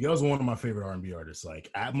 Miguel's one of my favorite R&B artists.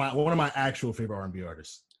 One of my actual favorite R&B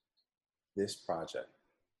artists. This project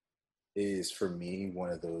is for me one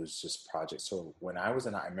of those just projects. So when I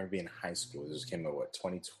remember being in high school. This came out, what,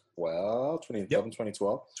 2012, 2011,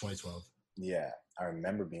 2012? 2012. Yeah, I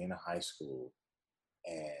remember being in high school,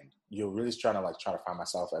 and you're really trying to find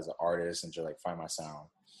myself as an artist and to like find my sound.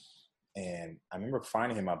 And I remember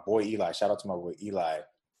finding him. My boy Eli, shout out to my boy Eli,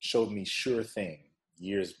 showed me Sure Thing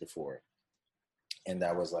years before, and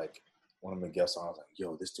that was like one of Miguel's songs. I was like,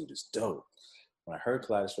 yo, this dude is dope. When I heard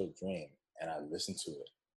Kaleidoscope Dream and I listened to it,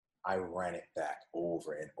 I ran it back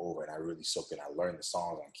over and over, and I really soaked it. I learned the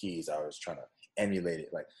songs on keys. I was trying to emulate it.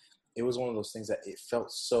 Like, it was one of those things that it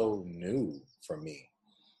felt so new for me.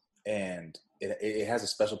 And it has a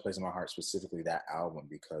special place in my heart, specifically that album,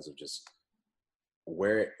 because of just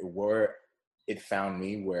where it found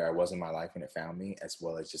me, where I was in my life when it found me, as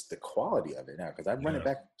well as just the quality of it now. Because I've run it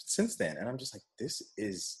back since then, and I'm just like, this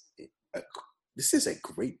is a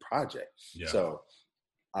great project. Yeah. So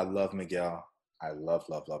I love Miguel. I love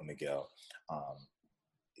Miguel.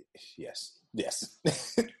 Yes.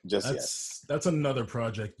 That's another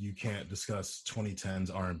project you can't discuss 2010s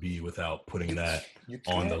R&B without putting that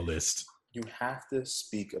on the list. You have to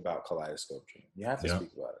speak about Kaleidoscope Dream. You have to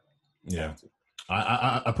speak about it. Yeah.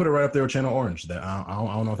 I put it right up there with Channel Orange. That I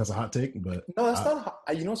don't know if that's a hot take, but no, that's not.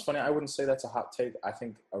 You know what's funny? I wouldn't say that's a hot take. I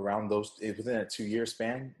think around those, within a 2-year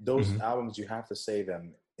span, those albums, you have to say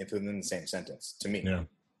them within the same sentence. To me, yeah.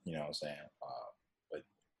 You know what I'm saying?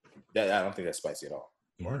 But I don't think that's spicy at all.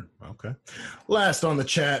 Word. Okay. Last on the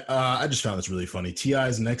chat, I just found this really funny.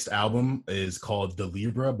 T.I.'s next album is called The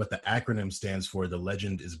Libra, but the acronym stands for The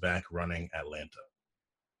Legend Is Back Running Atlanta.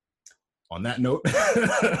 On that note.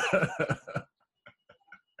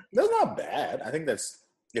 That's not bad. I think that's,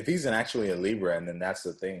 if he's actually a Libra and then that's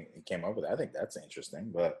the thing he came up with, I think that's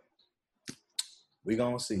interesting, but we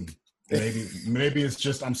gonna see. Maybe it's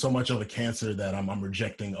just I'm so much of a Cancer that I'm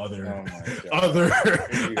rejecting other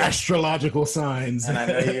astrological signs. And I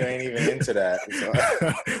know you ain't even into that. So.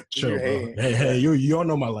 Chill, bro. Hey, you all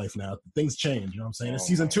know my life now. Things change. You know what I'm saying? It's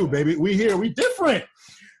season 2, baby. We here. We different.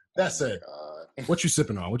 That said, what you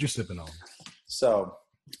sipping on? So,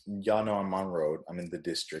 y'all know I'm on road. I'm in the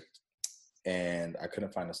district, and I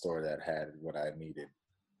couldn't find a store that had what I needed.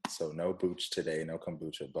 So no booch today, no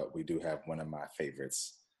kombucha, but we do have one of my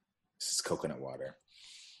favorites. This is coconut water.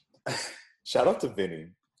 Shout out to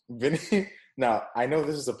Vinny. Now, I know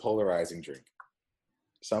this is a polarizing drink.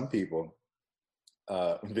 Some people,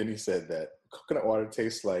 Vinny said that coconut water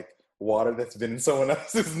tastes like water that's been in someone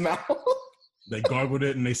else's mouth. They gargled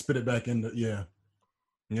it and they spit it back in yeah.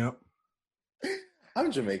 Yep.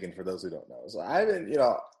 I'm Jamaican, for those who don't know. So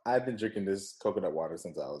I've been drinking this coconut water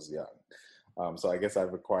since I was young. So I guess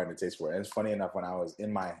I've acquired a taste for it. And it's funny enough, when I was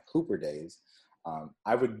in my Hooper days,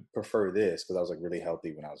 I would prefer this because I was like really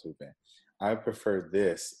healthy when I was hooping. I would prefer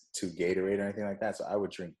this to Gatorade or anything like that. So I would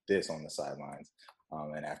drink this on the sidelines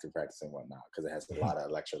and after practice and whatnot, because it has a lot of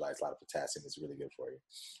electrolytes, a lot of potassium. It's really good for you.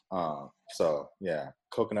 So yeah,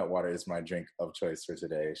 coconut water is my drink of choice for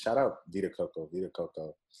today. Shout out Vita Coco.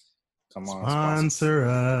 Come on, sponsor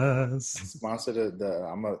us. Sponsor the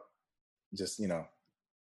I'm a just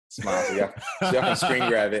sponsor. Y'all can screen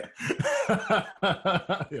grab it.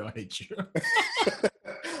 Yo, I hate you.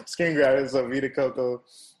 Screen grab it, so Vita Coco,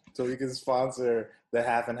 so we can sponsor the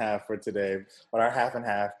half and half for today. But our half and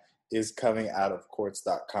half is coming out of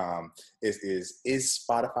Quartz.com. Is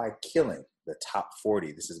Spotify killing the top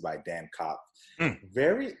 40? This is by Dan Kopp.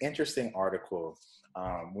 Very interesting article.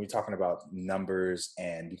 We're talking about numbers,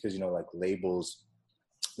 and because like labels,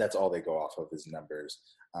 that's all they go off of is numbers,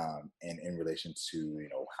 and in relation to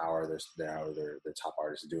how are their top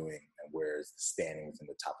artists doing, and where's the standing within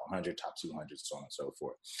the top 100, top 200, so on and so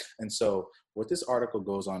forth. And so what this article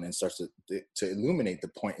goes on and starts to illuminate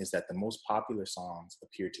the point is that the most popular songs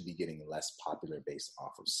appear to be getting less popular based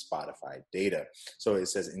off of Spotify data. So it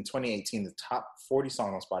says in 2018, the top 40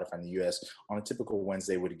 songs on Spotify in the US on a typical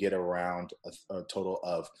Wednesday would get around a total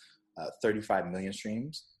of 35 million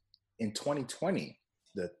streams. In 2020,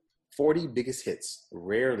 the 40 biggest hits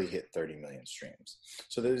rarely hit 30 million streams.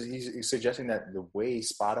 So he's suggesting that the way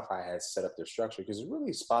Spotify has set up their structure, because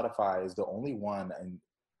really Spotify is the only one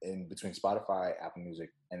in between Spotify, Apple Music,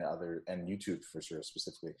 and YouTube for sure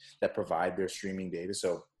specifically, that provide their streaming data.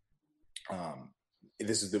 So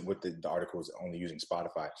this is what the article is only using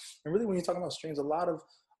Spotify. And really, when you're talking about streams, a lot of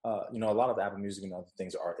Apple Music and other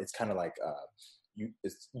things it's kind of like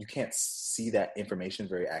you can't see that information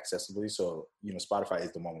very accessibly. So Spotify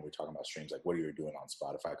is the one when we're talking about streams, like what are you doing on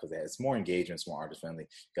Spotify, because it's more engagement, it's more artist friendly.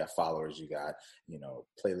 You got followers, you got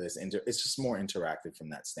playlists, and it's just more interactive from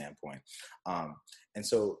that standpoint. And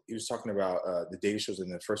so he was talking about the data shows in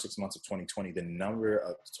the first 6 months of 2020,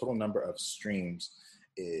 the total number of streams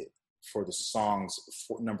for the songs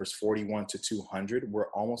numbers 41 to 200 were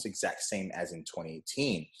almost exact same as in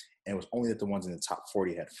 2018. And it was only that the ones in the top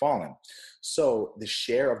 40 had fallen. So the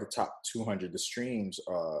share of the top 200, the streams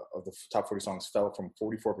of the top 40 songs fell from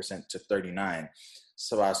 44% to 39%.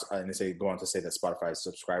 So and they go on to say that Spotify's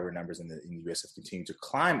subscriber numbers in the US have continued to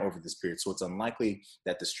climb over this period. So it's unlikely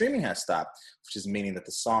that the streaming has stopped, which is meaning that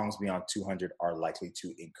the songs beyond 200 are likely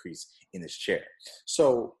to increase in this share.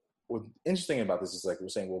 So what's interesting about this is like we're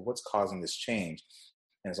saying, well, what's causing this change?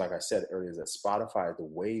 And it's like I said earlier, is that Spotify, the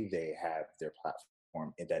way they have their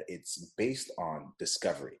platform, is that it's based on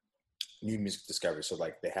discovery. New music discovery. So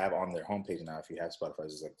like they have on their homepage now, if you have Spotify,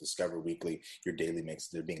 it's like Discover Weekly, your daily mix,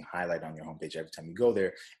 they're being highlighted on your homepage every time you go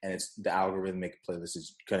there. And it's the algorithmic playlist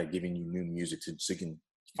is kind of giving you new music so you can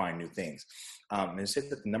find new things. And it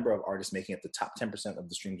said that the number of artists making up the top 10% of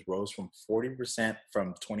the streams rose from 40%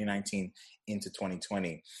 from 2019 into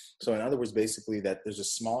 2020. So in other words, basically that there's a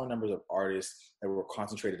smaller number of artists that were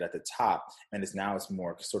concentrated at the top, and it's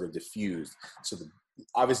more sort of diffused. So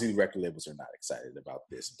obviously the record labels are not excited about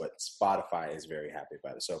this, but Spotify is very happy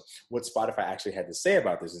about it. So what Spotify actually had to say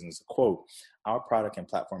about this is a quote, "Our product and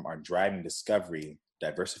platform are driving discovery,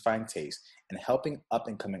 diversifying taste, and helping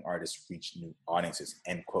up-and-coming artists reach new audiences,"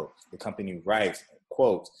 end quote. The company writes,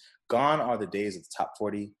 quote, "Gone are the days of the top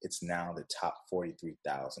 40. It's now the top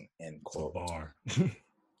 43,000," end quote. It's a bar.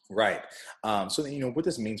 Right. So, what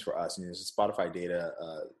this means for us, this Spotify data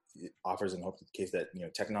offers in hope the case that,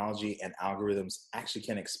 technology and algorithms actually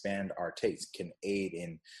can expand our taste, can aid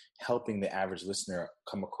in helping the average listener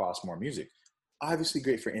come across more music. Obviously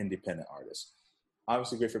great for independent artists.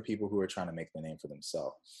 Obviously great for people who are trying to make the name for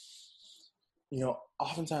themselves.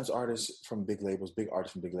 Oftentimes big artists from big labels,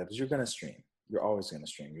 you're going to stream. You're always going to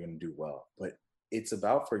stream. You're going to do well. But it's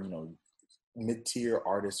about for, mid-tier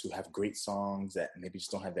artists who have great songs that maybe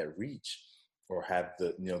just don't have that reach or have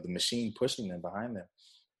the machine pushing them behind them.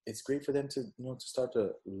 It's great for them to to start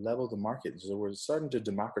to level the market. So we're starting to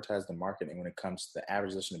democratize the market, and when it comes to the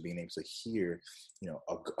average listener being able to hear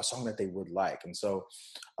a song that they would like. And so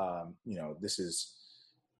this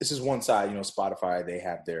is one side. Spotify, they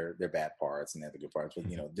have their bad parts and they have the good parts, but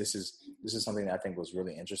this is something that I think was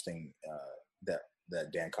really interesting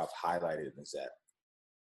that Dan Kopp highlighted, is that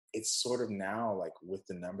it's sort of now like with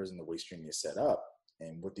the numbers and the way streaming is set up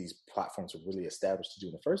and what these platforms are really established to do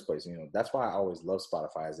in the first place. That's why I always love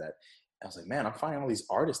Spotify, is that I was like, man, I'm finding all these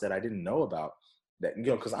artists that I didn't know about that,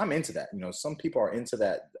 because I'm into that. Some people are into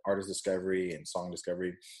that artist discovery and song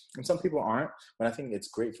discovery, and some people aren't. But I think it's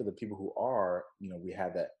great for the people who are, we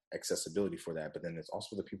have that accessibility for that. But then it's also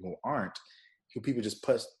for the people who aren't, who people just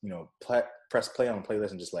press play on a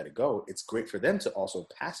playlist and just let it go. It's great for them to also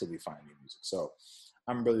passively find new music. So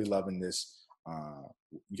I'm really loving this.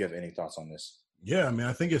 You have any thoughts on this? Yeah, I mean,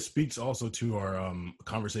 I think it speaks also to our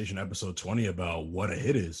conversation episode 20 about what a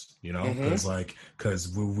hit is,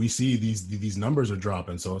 because we see these numbers are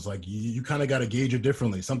dropping. So it's like you kind of got to gauge it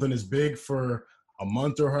differently. Something is big for a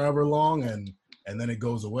month or however long, and then it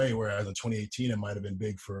goes away. Whereas in 2018, it might have been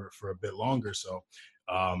big for a bit longer. So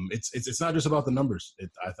it's not just about the numbers.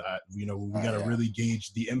 I thought, we got to really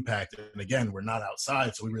gauge the impact. And again, we're not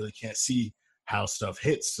outside, so we really can't see how stuff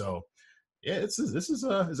hits. So yeah, this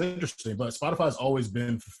is interesting. But Spotify's always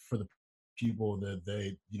been for the people that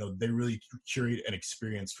they really curate an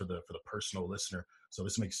experience for the personal listener. So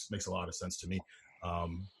this makes a lot of sense to me.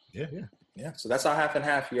 Yeah. So that's our half and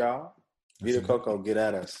half, y'all. Vita Coco, get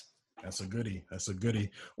at us. That's a goodie.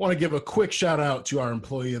 Want to give a quick shout out to our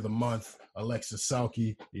employee of the month, Alexis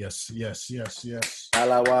Sauki. Yes.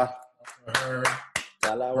 Alawa. Her.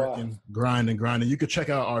 Working, grinding. You could check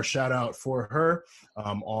out our shout out for her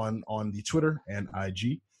on the Twitter and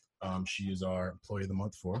IG. She is our employee of the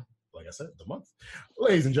month for, like I said, the month.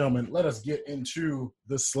 Ladies and gentlemen, let us get into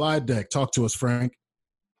the slide deck. Talk to us, Frank.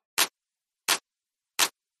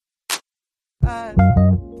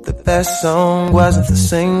 The best song wasn't the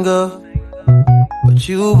single, but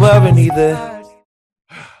you weren't either.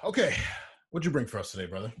 Okay, what'd you bring for us today,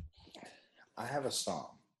 brother? I have a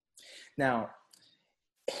song. Now,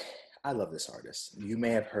 I love this artist. You may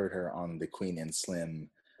have heard her on the Queen and Slim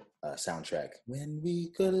soundtrack. When We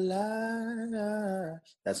Collide.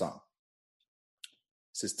 That song.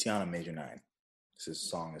 This is Tiana Major 9. This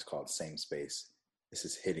song is called Same Space. This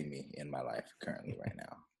is hitting me in my life currently right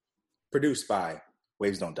now. Produced by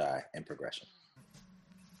Waves Don't Die and Progression.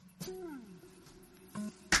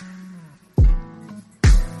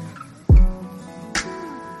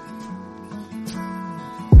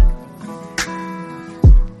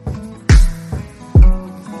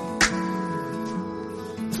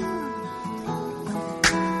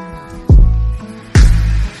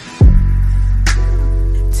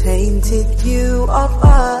 Take hated view of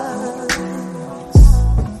us.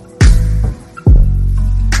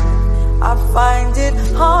 I find it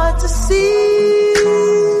hard to see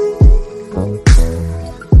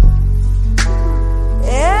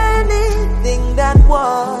anything that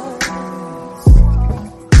was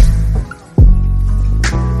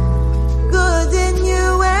good in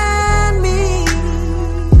you and me.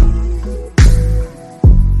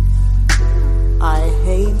 I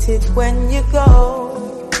hate it when you go.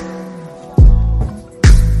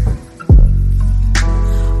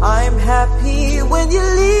 I'm happy when you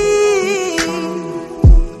leave.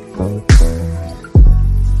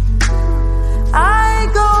 I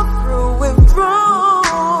go through withdrawals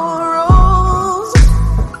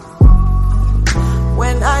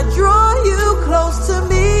when I draw you close to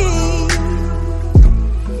me.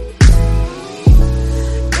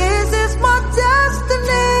 Is this my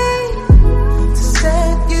destiny to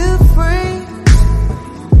set you free?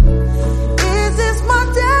 Is this my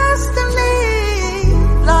destiny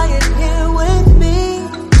lying here with me,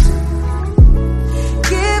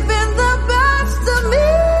 giving the best of me?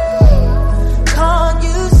 Can't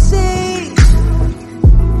you see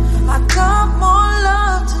I got more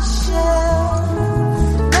love to share?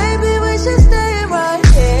 Maybe we should stay right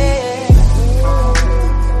here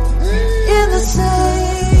in the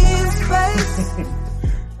same space.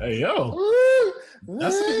 Hey yo,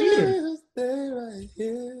 that's it here. Stay right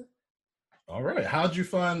here. All right, how'd you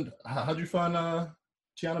find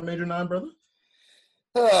Tiana Major 9, brother?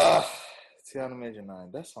 Tiana Major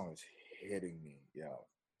 9, that song is hitting me, yo.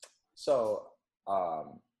 So,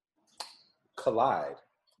 Collide,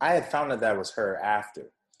 I had found that was her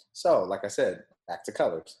after. So, like I said, back to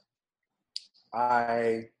Colors.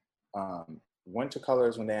 I went to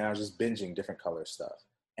Colors one day and I was just binging different Color stuff.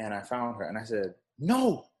 And I found her and I said,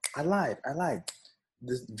 no, I lied.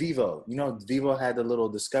 This Vivo, you know, Vivo had the little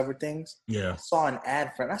Discover things. Yeah. I saw an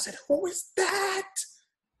ad for it and I said, who is that?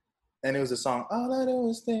 And it was a song, all I do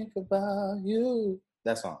is think about you.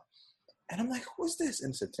 That song. And I'm like, who is this?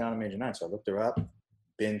 And it said Tiana Major 9. So I looked her up,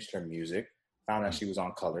 binged her music, found out she was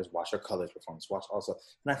on Colors, watched her Colors performance, watched also.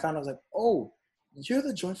 And I found out, I was like, oh, you're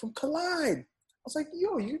the joint from Collide. I was like,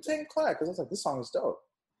 yo, you take Collide. Because I was like, this song is dope.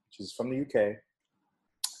 She's from the UK.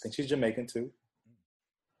 I think she's Jamaican too.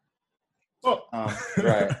 Oh.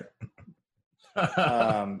 Right.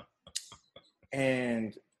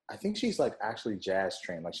 And I think she's like actually jazz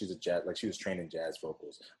trained. Like she was trained in jazz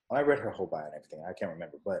vocals. When I read her whole bio and everything, I can't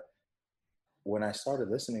remember. But when I started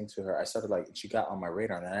listening to her, I started she got on my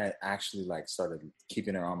radar, and I actually started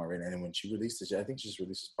keeping her on my radar. And then when she released it, I think she just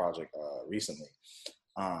released this project recently.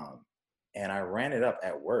 And I ran it up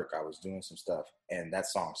at work. I was doing some stuff, and that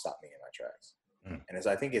song stopped me in my tracks. And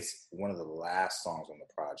I think it's one of the last songs on the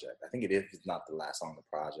project. I think it is not the last song on the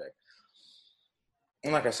project.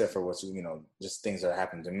 And like I said, for what's, just things that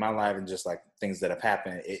happened in my life and just things that have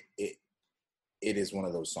happened, it is one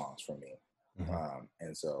of those songs for me. Mm-hmm.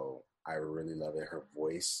 And so I really love it. Her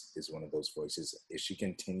voice is one of those voices. If she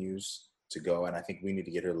continues to go, and I think we need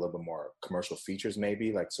to get her a little bit more commercial features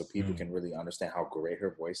maybe, so people can really understand how great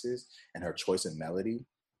her voice is and her choice in melody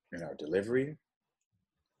and her delivery.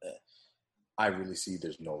 I really see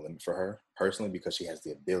there's no limit for her personally because she has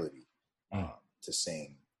the ability to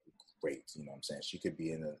sing great. You know what I'm saying? She could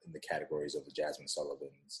be in the categories of the Jasmine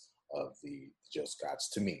Sullivans, of the Jill Scotts.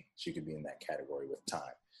 To me, she could be in that category with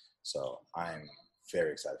time. So I'm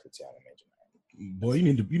very excited for Tiana Major 9. Boy, you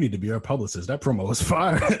need to be our publicist. That promo was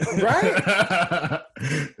fire. Right?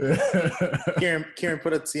 Kieran,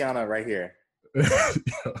 put a Tiana right here.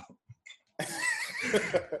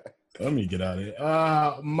 Let me get out of here.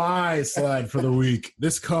 My slide for the week.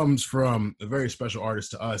 This comes from a very special artist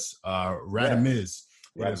to us, Radamiz.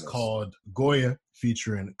 It is called Goya,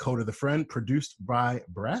 featuring Coda the Friend, produced by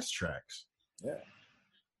Brass Tracks. Yeah.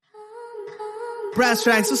 Brass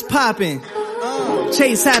Tracks was popping.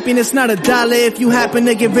 Chase happiness, not $1. If you happen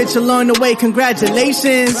to get rich along the way,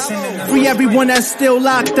 congratulations. Free everyone that's still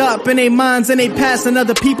locked up in their minds and they passing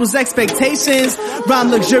other people's expectations.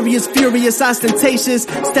 Rhyme luxurious, furious, ostentatious.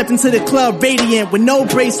 Stepped into the club radiant with no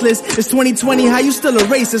bracelets. It's 2020, how you still a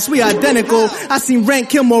racist? We identical. I seen Rent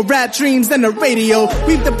kill more rap dreams than the radio.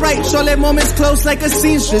 Weave the bright Charlotte moments close like a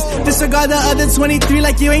seamstress. Disregard the other 23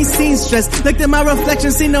 like you ain't seen stress. Looked at my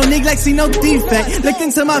reflection, see no neglect, see no defect. Looked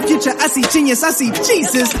into my future, I see genius. genius, I see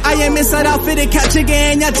Jesus. I am inside outfitted, catch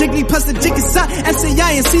again. Ya jiggy plus the jig is up.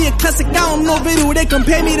 MCI and see a classic. I don't know video, they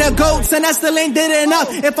compare me to goats, and I still ain't did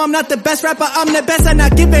enough. If I'm not the best rapper, I'm the best. I'm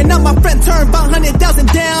not giving up. My friend turned about 100,000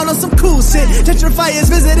 down on some cool shit. Gentrifiers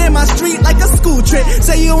visiting my street like a school trip.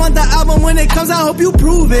 Say you want the album when it comes, I hope you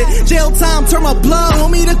prove it. Jail time, turn my blood,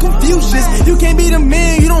 homie, to Confucius. You can't be the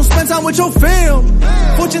man, you don't spend time with your fam.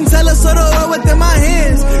 Fortune teller, so the world within my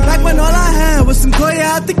hands. Back when all I had was some Koya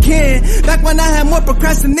out the can. Back when I had more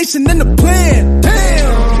procrastination than the plan.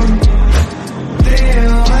 Damn,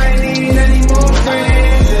 I ain't need any more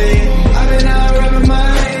friends. I've been out rubbing my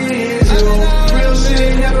hands. Real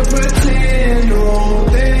shit, never pretend. Oh,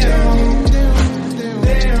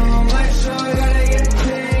 damn, life short, gotta get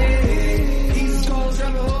paid. East Coast,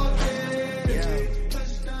 I'm a whole thing.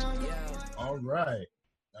 All right,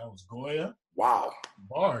 that was Goya. Wow.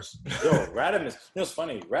 Bars. Yo, Radimus, it's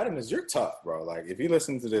funny. Radimus, you're tough, bro. Like, if you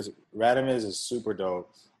listen to this, Radimus is super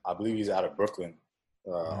dope. I believe he's out of Brooklyn,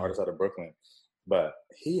 artist out of Brooklyn. But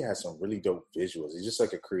he has some really dope visuals. He's just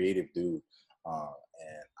like a creative dude.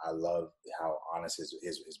 And I love how honest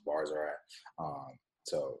his bars are at.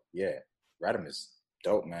 So, yeah, Radimus,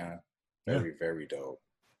 dope, man. Very, very dope.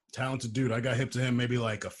 Talented dude. I got hip to him maybe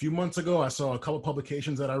like a few months ago. I saw a couple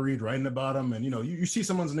publications that I read writing about him, and you see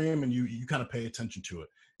someone's name and you kind of pay attention to it.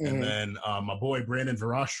 Mm-hmm. And then my boy Brandon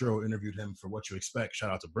Verastro interviewed him for What You Expect. Shout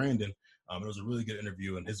out to Brandon. It was a really good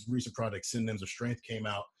interview, and his recent project Synonyms of Strength came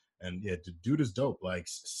out. And yeah, the dude is dope. Like,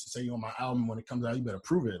 say you on my album when it comes out, you better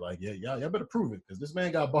prove it. Like, y'all better prove it because this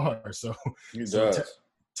man got bars. So he does.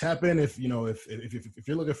 Tap in if you're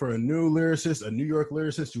looking for a new lyricist, a New York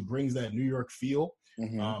lyricist who brings that New York feel.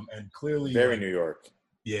 Mm-hmm. And clearly, very New York.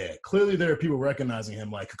 Yeah, clearly there are people recognizing him.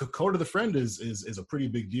 Like Code of the Friend is a pretty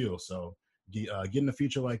big deal. So getting a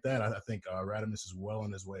feature like that, I think Radimus is well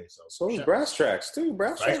on his way. So is Brass Tracks too.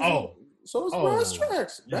 Brass Tracks. So is Brass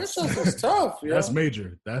Tracks. Brass Tracks is tough. Yeah. That's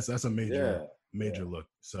major. That's a major look.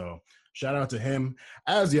 So shout out to him.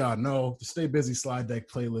 As y'all know, the Stay Busy Slide Deck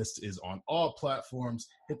playlist is on all platforms.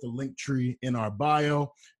 Hit the link tree in our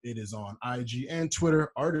bio. It is on IG and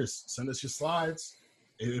Twitter. Artists, send us your slides.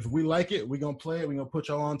 If we like it, we're going to play it. We're going to put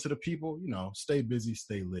y'all on to the people. Stay busy,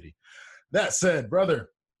 stay litty. That said,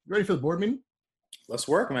 brother, you ready for the board meeting? Let's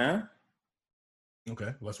work, man.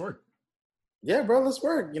 Okay, let's work. Yeah, bro, let's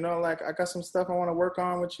work. I got some stuff I want to work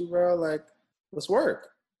on with you, bro. Like, let's work.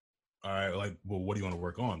 All right, what do you want to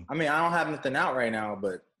work on? I mean, I don't have nothing out right now,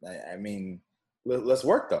 but I mean, let's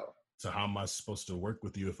work though. So how am I supposed to work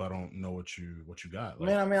with you if I don't know what you got?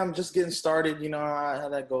 Man, I mean, I'm just getting started. You know how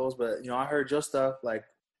that goes, but I heard your stuff. Like,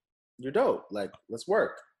 you're dope. Like, let's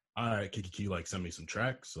work. All right, can you send me some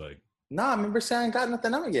tracks? Like, nah, remember saying I ain't got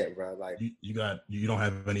nothing out yet, bro. Like, you don't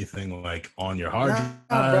have anything like on your hard drive?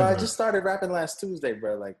 Nah, bro. I just started rapping last Tuesday,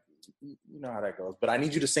 bro. Like, you know how that goes. But I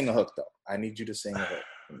need you to sing a hook, though. I need you to sing a hook.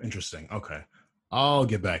 Interesting. Okay. I'll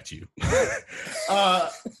get back to you.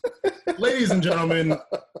 Ladies and gentlemen,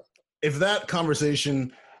 if that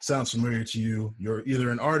conversation sounds familiar to you, you're either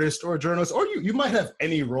an artist or a journalist, or you might have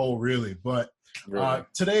any role really. But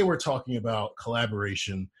today we're talking about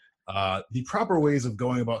collaboration, the proper ways of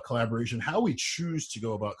going about collaboration, how we choose to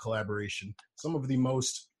go about collaboration, some of the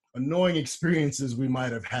most annoying experiences we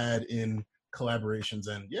might have had in collaborations.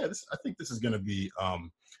 And yeah, I think this is going to be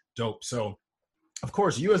dope. So, of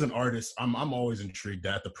course, you as an artist, I'm always intrigued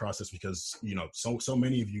at the process because so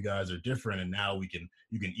many of you guys are different, and now you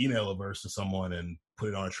can email a verse to someone and put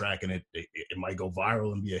it on a track, and it might go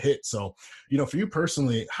viral and be a hit. So, for you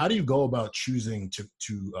personally, how do you go about choosing to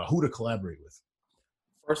who to collaborate with?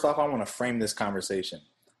 First off, I want to frame this conversation.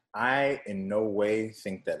 I in no way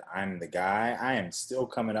think that I'm the guy. I am still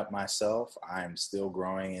coming up myself. I am still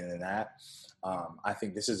growing into that. I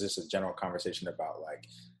think this is just a general conversation about like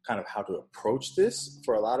kind of how to approach this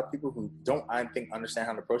for a lot of people who don't, I think, understand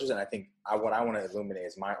how to approach this. And I think what I want to illuminate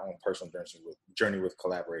is my own personal journey with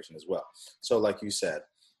collaboration as well. So like you said,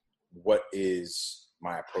 what is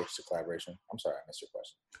my approach to collaboration? I'm sorry, I missed your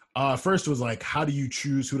question. First was like, how do you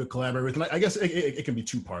choose who to collaborate with? And I guess it can be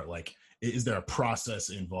two-part. Like, is there a process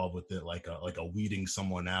involved with it? Like a weeding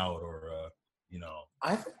someone out or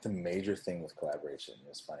I think the major thing with collaboration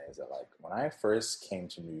is funny is that like when I first came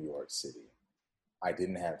to New York City, I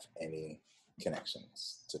didn't have any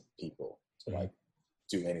connections to people to like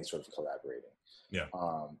do any sort of collaborating. Yeah.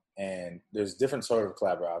 And there's different sort of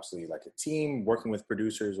collaboration, obviously like a team, working with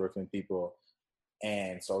producers, working with people.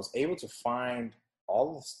 And so I was able to find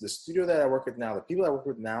all of the studio that I work with now, the people I work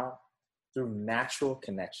with now through natural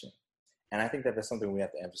connection. And I think that that's something we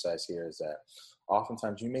have to emphasize here is that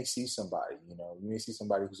oftentimes you may see somebody,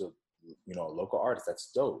 who's a local artist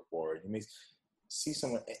that's dope, or see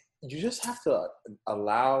someone, you just have to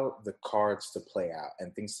allow the cards to play out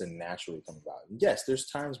and things to naturally come about. Yes, there's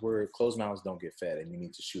times where closed mouths don't get fed and you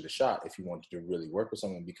need to shoot a shot if you want to really work with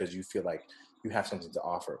someone because you feel like you have something to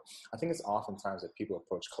offer. I think it's oftentimes that people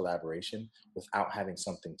approach collaboration without having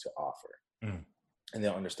something to offer. And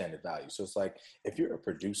they'll understand the value. So it's like, if you're a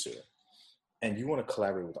producer and you want to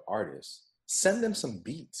collaborate with artists, send them some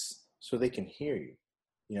beats so they can hear you.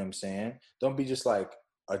 You know what I'm saying? Don't be just like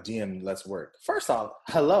a DM, let's work. First off,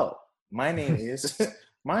 hello, my name is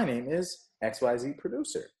XYZ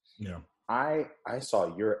producer. Yeah. I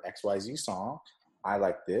saw your XYZ song. I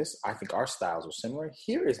like this. I think our styles are similar.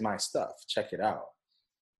 Here is my stuff. Check it out.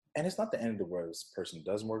 And it's not the end of the world if this person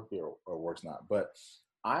doesn't work or works not. But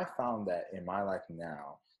I found that in my life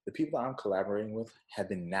now, the people that I'm collaborating with have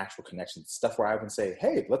been natural connections. Stuff where I would say,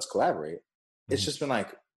 hey, let's collaborate. It's just been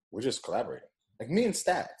like, we're just collaborating. Like me and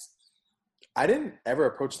Stats. I didn't ever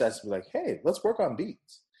approach Stats to be like, hey, let's work on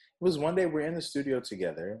beats. It was one day we're in the studio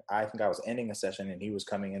together. I think I was ending a session and he was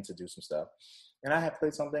coming in to do some stuff. And I had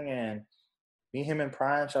played something and me, him, and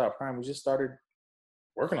Prime, shout out Prime, we just started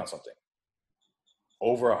working on something.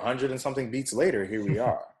 Over 100 and something beats later, here we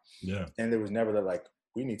are. Yeah. And there was never that like,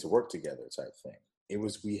 we need to work together type thing. It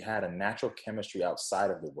was, we had a natural chemistry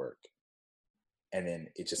outside of the work. And then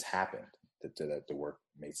it just happened that the work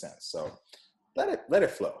made sense. So let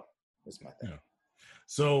it flow is my thing. Yeah.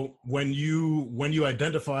 So when you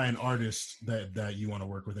identify an artist that you want to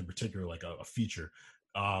work with in particular, like a feature,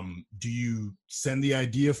 do you send the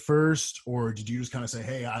idea first, or did you just kind of say,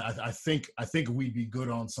 hey, I think we'd be good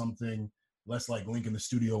on something, let's like link in the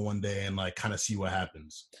studio one day and like kind of see what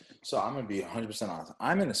happens? So I'm gonna be 100% honest.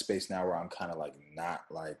 I'm in a space now where I'm kind of like not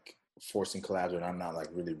like forcing collabs, and I'm not like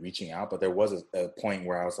really reaching out, but there was a point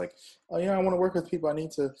where I was like, oh, I want to work with people. I need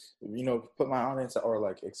to, put my audience or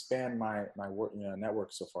like expand my work,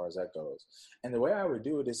 network so far as that goes. And the way I would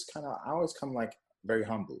do it is I always come like very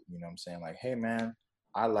humble, what I'm saying? Like, hey man,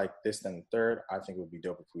 I like this, then the third, I think it would be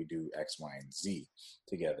dope if we do X, Y, and Z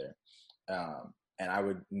together. And I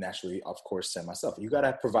would naturally, of course, send myself. You got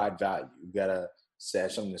to provide value. You got to say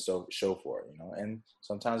something to show for it, and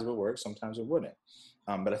sometimes it would work, sometimes it wouldn't.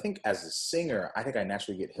 But I think as a singer, I think I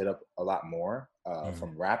naturally get hit up a lot more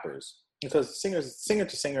from rappers, because singer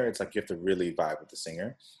to singer, it's like you have to really vibe with the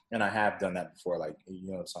singer. And I have done that before, like,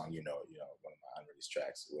 the song, one of my unreleased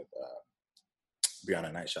tracks with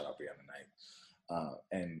Brianna Knight, shout out Brianna Knight.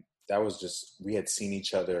 And that was just, we had seen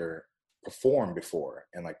each other perform before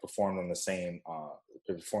and like performed the same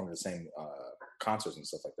concerts and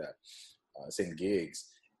stuff like that, same gigs.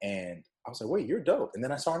 And I was like, wait, you're dope. And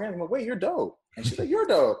then I saw her again. I'm like, wait, you're dope. And she's like, you're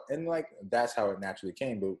dope. And like, that's how it naturally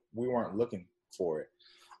came, but we weren't looking for it.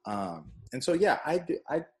 And so, yeah, I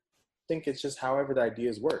think it's just however the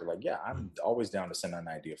ideas work. Like, yeah, I'm always down to send an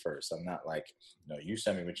idea first. I'm not like, you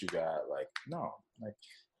send me what you got. Like, no, like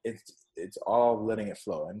it's all letting it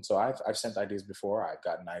flow. And so I've sent ideas before. I've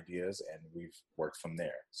gotten ideas and we've worked from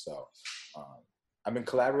there. So I've been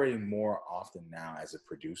collaborating more often now as a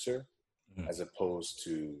producer, as opposed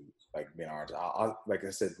to like being an artist. I'll, like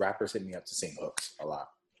I said, rappers hit me up to sing hooks a lot.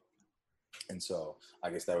 And so I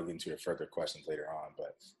guess that will get into your further questions later on.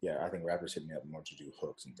 But yeah, I think rappers hit me up more to do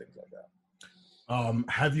hooks and things like that.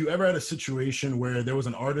 Have you ever had a situation where there was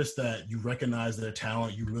an artist that you recognized their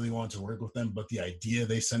talent, you really wanted to work with them, but the idea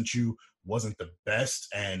they sent you wasn't the best?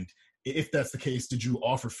 And if that's the case, did you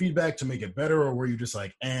offer feedback to make it better, or were you just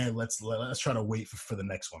like, let's try to wait for the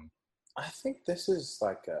next one? I think this is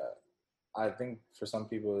like I think for some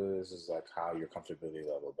people, this is like how your comfortability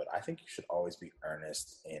level, but I think you should always be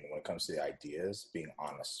earnest when it comes to the ideas, being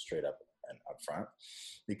honest, straight up and upfront,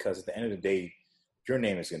 because at the end of the day, your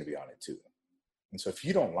name is going to be on it too. And so if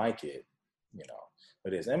you don't like it,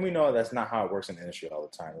 it is. And we know that's not how it works in the industry all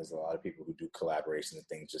the time. There's a lot of people who do collaborations and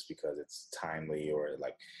things just because it's timely, or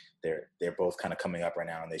like they're both kind of coming up right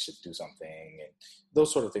now and they should do something, and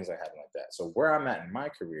those sort of things that happen like that. So where I'm at in my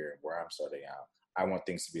career, where I'm starting out, I want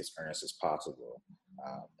things to be as earnest as possible.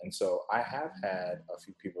 And so I have had a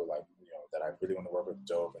few people like, that I really want to work with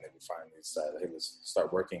dope, and then we finally decided, hey, let's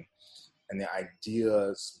start working. And the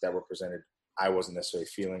ideas that were presented, I wasn't necessarily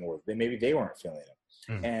feeling, or maybe they weren't feeling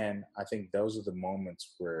them. And I think those are the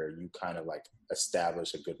moments where you kind of like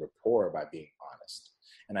establish a good rapport by being honest.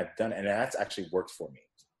 And I've done, and that's actually worked for me.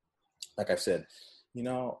 Like I've said, I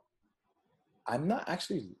don't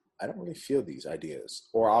really feel these ideas,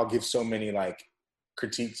 or I'll give so many like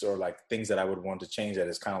critiques or like things that I would want to change that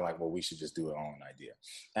it's kind of like, well, we should just do our own idea.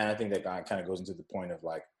 And I think that kind of goes into the point of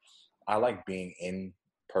like, I like being in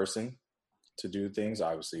person to do things.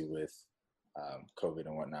 Obviously with COVID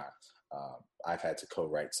and whatnot, I've had to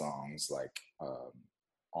co-write songs like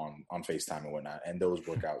on FaceTime and whatnot, and those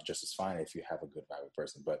work out just as fine if you have a good vibe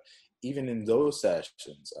person. But even in those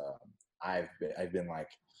sessions, I've been like,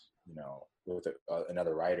 you know, with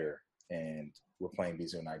another writer, and we're playing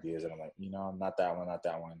beats and ideas, and I'm like, you know, not that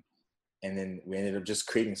one. And then we ended up just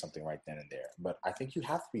creating something right then and there. But I think you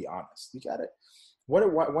have to be honest. You got it. Why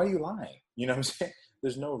are you lying? You know what I'm saying?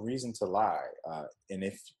 There's no reason to lie. And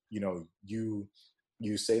if, you know, you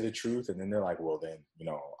say the truth and then they're like, well, then, you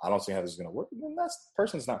know, I don't see how this is going to work. Then that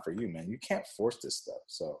person's not for you, man. You can't force this stuff.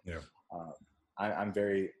 So I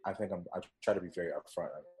try to be very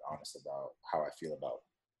upfront and honest about how I feel about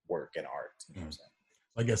work and art. You know what I'm saying?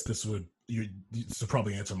 I guess this would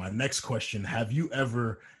probably answer my next question. Have you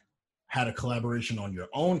ever had a collaboration on your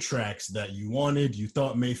own tracks that you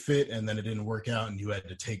thought may fit, and then it didn't work out and you had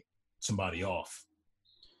to take somebody off?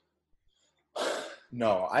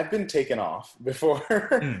 No, I've been taken off before,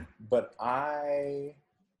 but I'm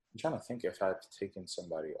trying to think if I've taken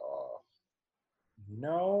somebody off.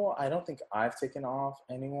 No, I don't think I've taken off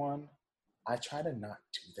anyone. I try to not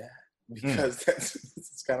do that because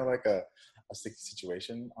it's kind of like a sticky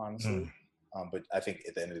situation, honestly. But I think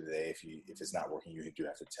at the end of the day, if it's not working, you do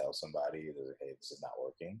have to tell somebody that, hey, this is not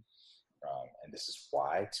working, and this is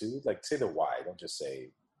why too. Like, say the why. Don't just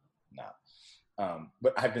say nah.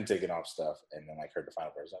 But I've been taking off stuff, and then like heard the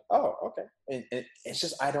final verse, like, oh, okay. And it's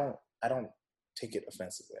just I don't take it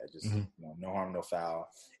offensively. I just you know, no harm, no foul.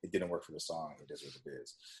 It didn't work for the song. It is what it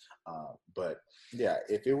is. But yeah,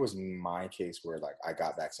 if it was my case where like I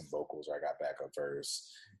got back some vocals or I got back a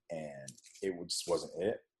verse and it just wasn't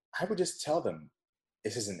it, I would just tell them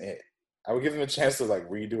this isn't it. I would give them a chance to like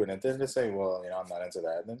redo it, and then they say, well, you know, I'm not into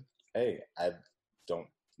that. And then, hey, I don't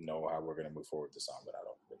know how we're going to move forward with the song, but I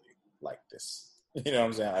don't really like this. You know what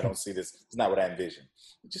I'm saying? I don't see this. It's not what I envision.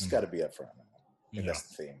 You just got to be upfront. I think that's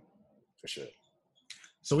the theme for sure.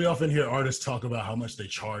 So we often hear artists talk about how much they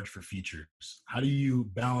charge for features. How do you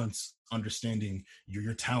balance understanding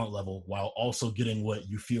your talent level while also getting what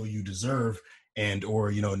you feel you deserve, and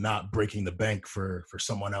or, you know, not breaking the bank for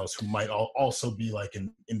someone else who might also be like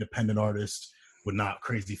an independent artist with not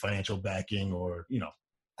crazy financial backing, or, you know?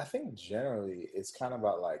 I think generally it's kind of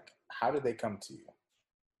about like, how do they come to you?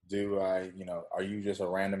 Are you just a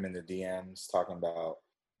random in the DMs talking about,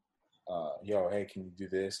 yo, hey, can you do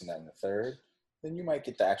this and that and the third? Then you might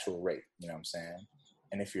get the actual rate, you know what I'm saying?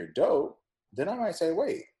 And if you're dope, then I might say,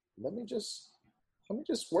 wait, let me just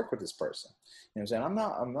work with this person. You know what I'm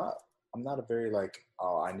saying? I'm not a very like,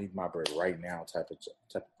 oh, I need my bread right now type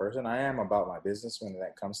of person. I am about my business when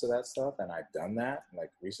that comes to that stuff, and I've done that. Like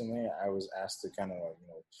recently, I was asked to kind of like, you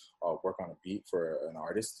know, work on a beat for an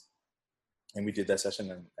artist, and we did that session,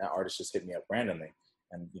 and that artist just hit me up randomly,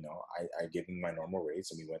 and you know, I gave him my normal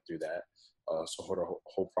rates, and we went through that sort of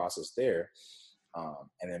whole process there,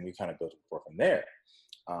 and then we kind of built rapport from there.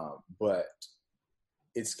 But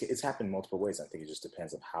it's happened multiple ways. I think it just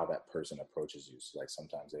depends on how that person approaches you. So like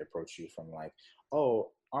sometimes they approach you from like, oh,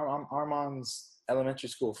 I'm Armand's elementary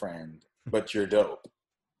school friend, but you're dope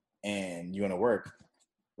and you want to work.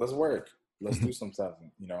 Let's work. Let's do some stuff,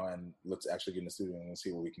 you know, and let's actually get in the studio and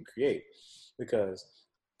see what we can create. Because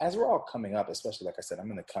as we're all coming up, especially like I said,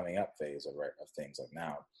 I'm in the coming up phase of things like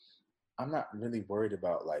now. I'm not really worried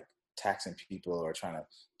about like taxing people or trying to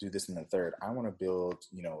do this and the third. I want to build,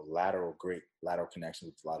 you know, great lateral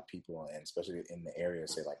connections with a lot of people, and especially in the area,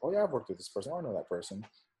 say like, oh yeah, I've worked with this person, I know that person.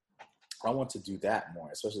 I want to do that more,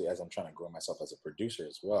 especially as I'm trying to grow myself as a producer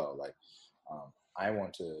as well. Like, I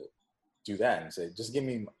want to do that and say, just give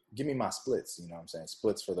me my splits. You know what I'm saying?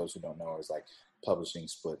 Splits, for those who don't know, is like publishing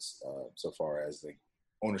splits so far as the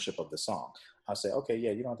ownership of the song. I'll say, okay,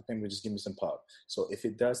 yeah, you don't have to pay me, just give me some pub. So if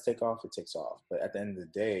it does take off, it takes off. But at the end of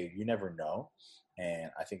the day, you never know.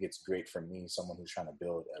 And I think it's great for me, someone who's trying to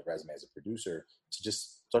build a resume as a producer, to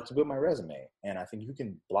just start to build my resume. And I think you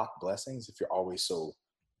can block blessings if you're always so,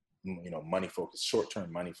 you know, money focused,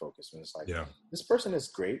 short-term money focused. When it's like, this person is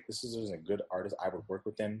great. This is a good artist. I would work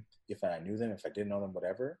with them if I knew them, if I didn't know them,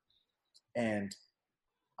 whatever. And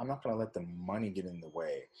I'm not going to let the money get in the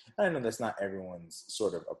way. I know that's not everyone's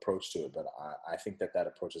sort of approach to it, but I think that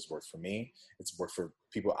approach has worked for me. It's worked for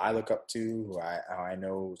people I look up to, who I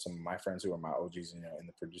know, some of my friends who are my OGs, you know, in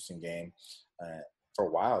the producing game. For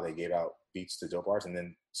a while, they gave out beats to dope artists, and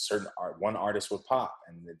then one artist would pop,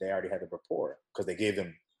 and they already had the rapport because they gave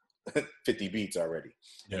them 50 beats already.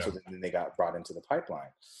 Yeah. And so then they got brought into the pipeline.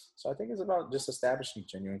 So I think it's about just establishing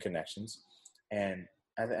genuine connections. And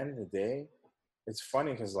at the end of the day, it's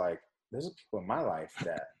funny because like there's people in my life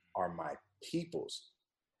that are my peoples,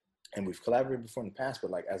 and we've collaborated before in the past, but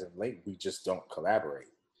like as of late, we just don't collaborate.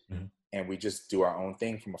 Mm-hmm. And we just do our own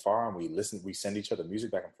thing from afar, and we send each other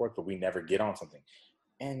music back and forth, but we never get on something.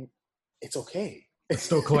 and it's okay. It's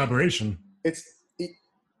still collaboration.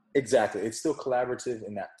 Exactly. It's still collaborative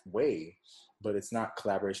in that way, but it's not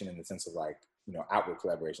collaboration in the sense of like, outward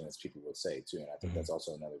collaboration, as people would say too. And I think that's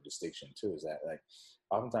also another distinction too, is that like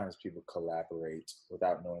oftentimes people collaborate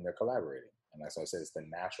without knowing they're collaborating. And that's why I said it's the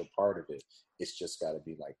natural part of it. It's just got to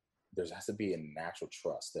be like, there has to be a natural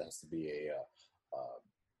trust. There has to be a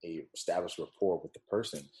established rapport with the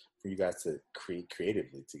person for you guys to create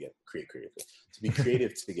creatively, to be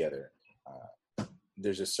creative together.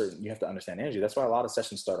 There's a certain, you have to understand energy. That's why a lot of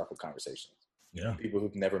sessions start off with conversations. Yeah. People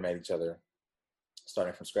who've never met each other,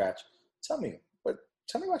 starting from scratch. Tell me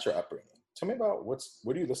about your upbringing. Tell me about what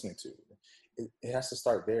are you listening to? It has to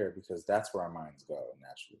start there, because that's where our minds go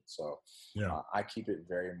naturally. So I keep it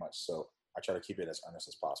very much so. I try to keep it as honest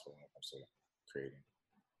as possible when it comes to creating.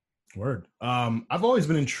 Word. I've always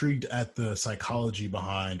been intrigued at the psychology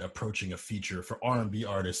behind approaching a feature for R&B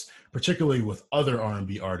artists, particularly with other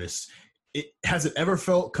R&B artists. Has it ever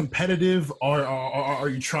felt competitive, or are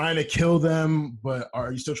you trying to kill them, but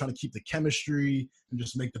are you still trying to keep the chemistry and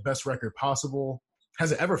just make the best record possible?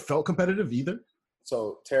 Has it ever felt competitive either?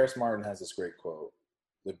 So Terrace Martin has this great quote.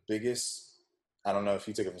 The biggest, I don't know if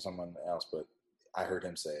he took it from someone else, but I heard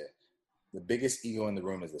him say it. The biggest ego in the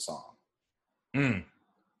room is the song. The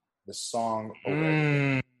song over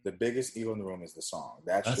everything. The biggest ego in the room is the song.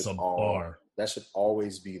 That should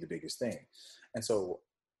always be the biggest thing. And so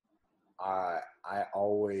I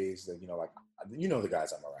always, the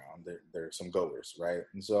guys I'm around, they're some goers, right?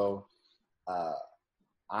 And so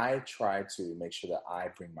I try to make sure that I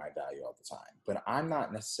bring my value all the time, but I'm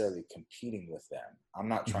not necessarily competing with them. I'm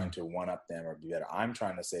not trying to one up them or be better. I'm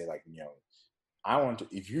trying to say like, I want to,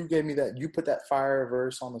 if you gave me that, you put that fire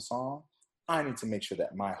verse on the song, I need to make sure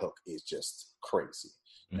that my hook is just crazy.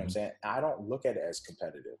 You know what I'm saying? I don't look at it as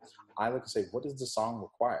competitive. I look and say, what does the song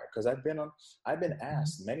require? Because I've been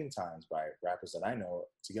asked many times by rappers that I know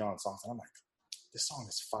to get on songs, and I'm like, this song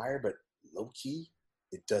is fire, but low key,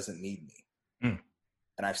 it doesn't need me.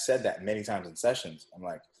 And I've said that many times in sessions. I'm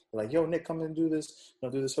like, they're like, yo, Nick, come and do this,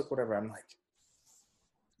 do this hook, whatever. I'm like,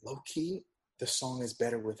 low key, the song is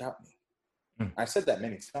better without me. I've said that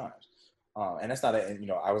many times. And that's not,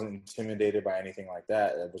 I wasn't intimidated by anything like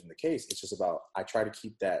that. That wasn't the case. It's just about, I try to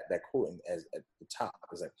keep that quote as at the top.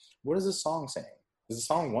 It's like, what is the song saying? Does the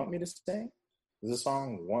song want me to sing? Does the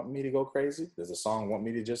song want me to go crazy? Does the song want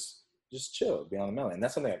me to just chill, be on the melody? And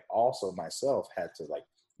that's something I also myself had to like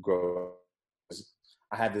grow.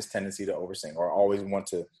 I had this tendency to oversing, or always want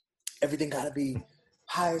to, everything gotta be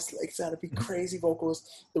highest, like, it's gotta be crazy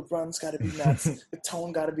vocals, the runs gotta be nuts, the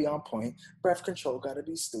tone gotta be on point, breath control gotta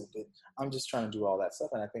be stupid. I'm just trying to do all that stuff,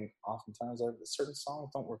 and I think oftentimes certain songs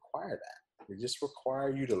don't require that. They just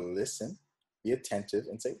require you to listen, be attentive,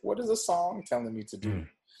 and say, what is the song telling me to do?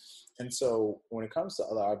 And so when it comes to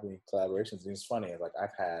other R&B collaborations, it's funny, like I've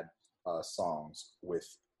had songs with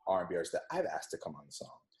R&B artists that I've asked to come on the song,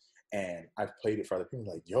 and I've played it for other people,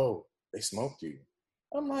 like, yo, they smoked you.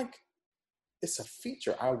 I'm like, it's a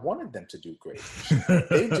feature. I wanted them to do great.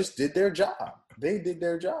 They just did their job. They did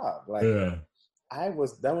their job. Like, that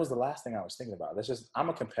was the last thing I was thinking about. That's just, I'm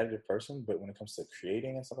a competitive person, but when it comes to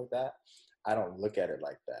creating and stuff like that, I don't look at it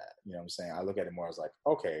like that. You know what I'm saying? I look at it more as like,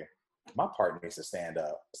 okay, my part needs to stand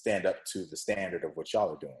up to the standard of what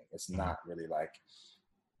y'all are doing. It's not really like,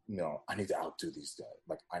 I need to outdo these guys.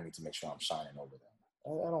 Like, I need to make sure I'm shining over them.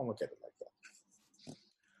 I don't look at it like that.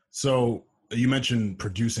 So you mentioned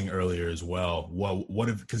producing earlier as well. Well,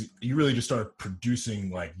 because you really just started producing,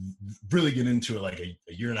 like really get into it like a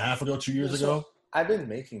year and a half ago, 2 years ago? I've been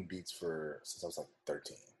making beats since I was like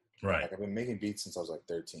 13. Right. Like I've been making beats since I was like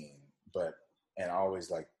 13, and I always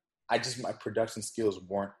like, my production skills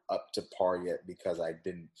weren't up to par yet because I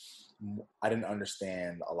didn't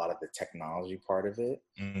understand a lot of the technology part of it.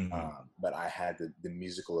 But I had the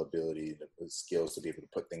musical ability, the skills to be able to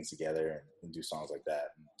put things together and do songs like that.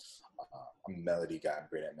 And, I'm a melody guy. I'm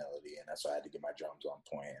great at melody, and that's why I had to get my drums on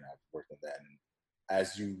point, and I've worked with that. And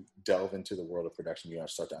as you delve into the world of production, you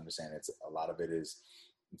start to understand a lot of it is,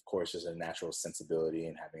 of course, just a natural sensibility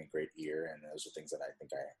and having a great ear, and those are things that I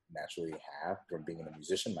think I naturally have from being a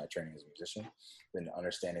musician, my training as a musician, then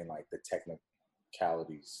understanding like the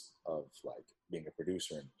technicalities of like being a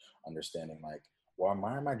producer and understanding like, well,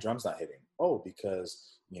 why are my drums not hitting? Oh,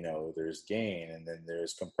 because, there's gain, and then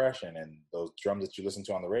there's compression, and those drums that you listen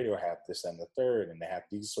to on the radio have this and the third, and they have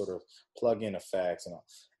these sort of plug-in effects,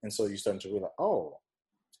 and so you're starting to realize, oh,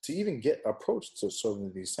 to even get approached to sort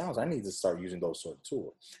of these sounds, I need to start using those sort of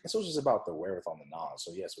tools. And so it's just about the wherewithal and the knowledge.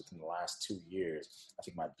 So yes, within the last 2 years, I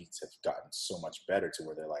think my beats have gotten so much better to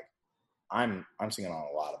where they're like, I'm singing on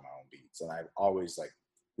a lot of my own beats, and I've always like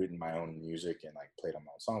written my own music and like played on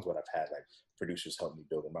my own songs, but I've had like producers help me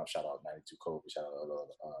build them up. Shout out 92 Kobe, shout out a lot of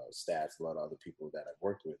Stats, a lot of other people that I've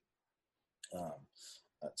worked with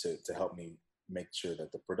to help me make sure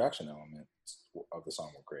that the production elements of the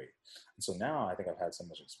song were great. And so now I think I've had so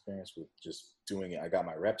much experience with just doing it. I got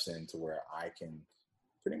my reps in to where I can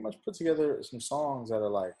pretty much put together some songs that are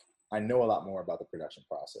like, I know a lot more about the production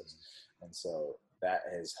process. And so that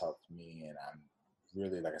has helped me. And I'm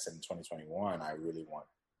really, like I said, in 2021, I really want,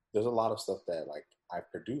 there's a lot of stuff that like I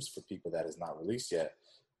produced for people that is not released yet,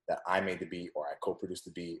 that I made the beat or I co-produced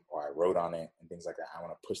the beat or I wrote on it and things like that. I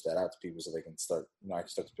want to push that out to people so they can start, I can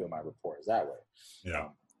start to build my rapport that way. Yeah.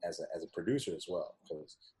 As a producer as well,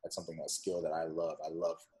 because that's something, a skill that I love. I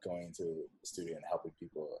love going to the studio and helping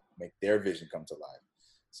people make their vision come to life.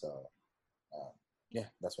 So, yeah,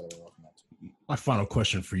 that's what I'm working on too. My final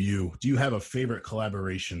question for you: do you have a favorite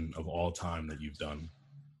collaboration of all time that you've done?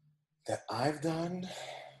 That I've done?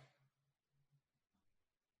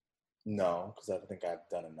 No, because I don't think I've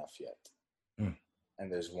done enough yet.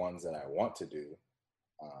 And there's ones that I want to do,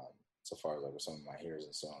 so far as like with some of my heroes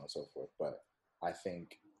and so on and so forth. But I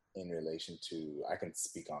think in relation to, I can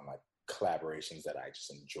speak on like collaborations that I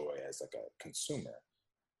just enjoy as like a consumer.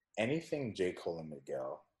 Anything J. Cole and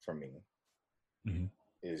Miguel for me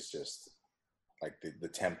is just like the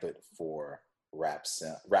template for rap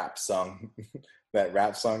song, that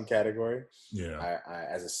rap song category. Yeah. I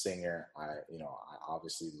as a singer, I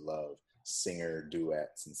obviously love singer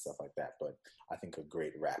duets and stuff like that, but I think a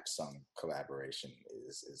great rap song collaboration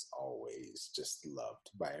is always just loved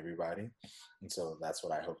by everybody. And so that's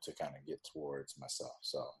what I hope to kind of get towards myself.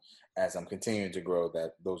 So as I'm continuing to grow,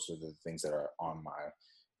 that those are the things that are on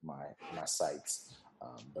my sights.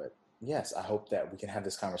 But yes, I hope that we can have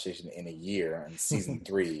this conversation in a year in season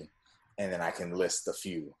 3, and then I can list a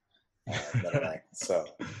few that I like. So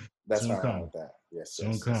that's where I'm with that. Yes.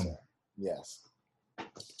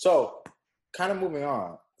 So kind of moving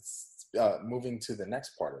on, moving to the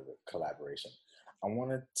next part of the collaboration, I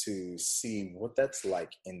wanted to see what that's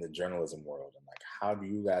like in the journalism world, and like, how do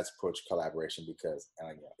you guys approach collaboration? Because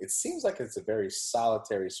it seems like it's a very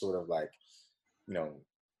solitary sort of like,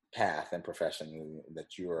 path and profession,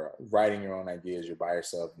 that you're writing your own ideas, you're by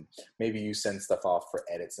yourself, and maybe you send stuff off for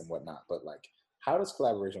edits and whatnot. But like, how does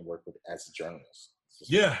collaboration work as a journalist?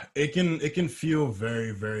 Yeah, it can feel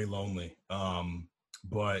very, very lonely.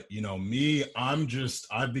 But me,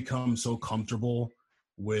 I've become so comfortable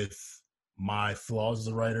with my flaws as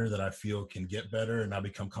a writer that I feel can get better, and I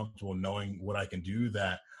become comfortable knowing what I can do,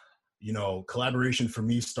 that collaboration for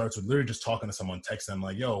me starts with literally just talking to someone, text them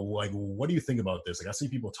like, yo, like, what do you think about this? Like, I see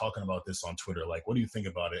people talking about this on Twitter. Like, what do you think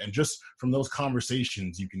about it? And just from those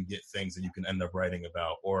conversations, you can get things that you can end up writing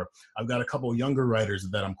about. Or I've got a couple of younger writers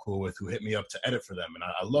that I'm cool with who hit me up to edit for them. And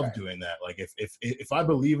I love doing that. Like, if I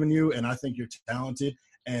believe in you and I think you're talented,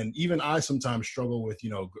 and even I sometimes struggle with,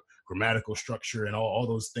 grammatical structure and all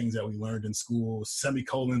those things that we learned in school,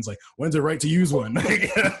 semicolons, like, when's it right to use one?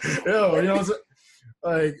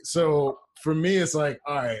 Like, so for me, it's like,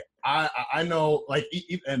 all right, I know, like,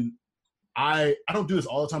 and I don't do this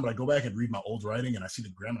all the time, but I go back and read my old writing and I see the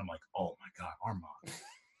grammar and I'm like, oh my God, Armand,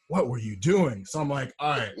 what were you doing? So I'm like,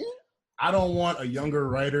 all right, I don't want a younger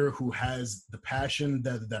writer who has the passion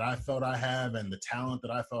that I felt I have and the talent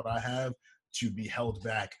that I felt I have to be held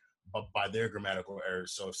back by their grammatical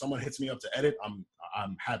errors. So if someone hits me up to edit,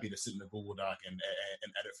 I'm happy to sit in the Google Doc and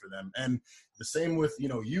edit for them. And the same with,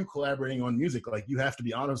 you collaborating on music. Like, you have to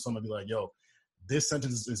be honest with someone, be like, yo, this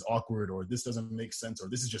sentence is awkward, or this doesn't make sense, or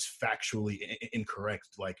this is just factually incorrect.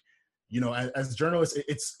 Like, as journalists,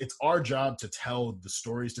 it's our job to tell the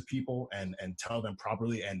stories to people and tell them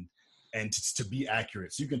properly and to be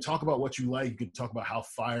accurate. So you can talk about what you like, you can talk about how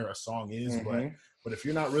fire a song is, but if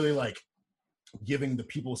you're not really like giving the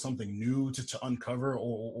people something new to uncover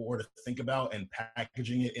or to think about, and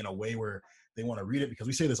packaging it in a way where they want to read it, because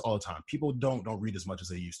we say this all the time, people don't read as much as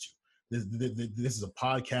they used to. This is a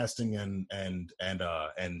podcasting and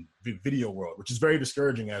video world, which is very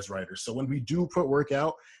discouraging as writers. So when we do put work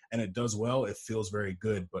out and it does well, it feels very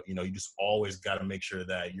good, but you just always got to make sure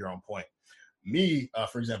that you're on point. Me,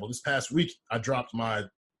 for example, this past week, I dropped my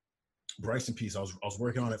Bryson piece. I was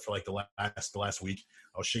working on it for like the last week.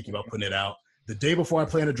 I was shaky about putting it out. The day before I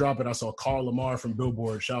planned to drop it, I saw Carl Lamar from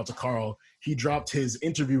Billboard. Shout out to Carl. He dropped his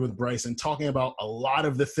interview with Bryson talking about a lot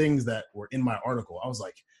of the things that were in my article. I was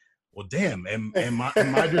like, well, damn, am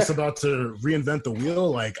I just about to reinvent the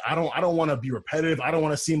wheel? Like, I don't want to be repetitive. I don't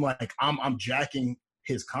want to seem like I'm jacking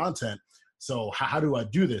his content. So how do I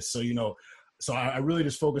do this? So, so I really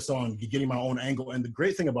just focused on getting my own angle. And the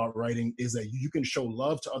great thing about writing is that you can show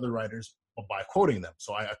love to other writers by quoting them.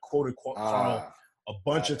 So I quoted Carl a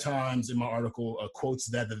bunch of times in my article quotes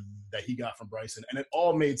that he got from Bryson, and it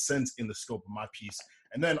all made sense in the scope of my piece.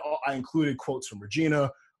 And then I included quotes from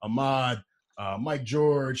Regina, Ahmad, Mike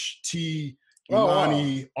George, T,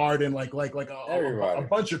 Imani, Arden, like a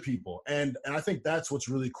bunch of people. And I think that's what's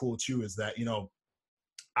really cool too, is that, you know,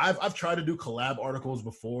 I've tried to do collab articles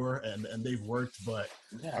before and they've worked, but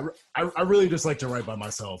I really just like to write by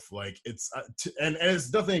myself. Like and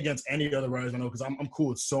it's nothing against any other writers I know, because I'm cool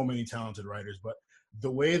with so many talented writers, but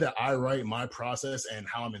the way that I write, my process and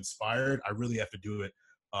how I'm inspired, I really have to do it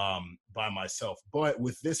by myself. But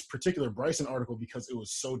with this particular Bryson article, because it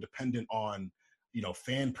was so dependent on, you know,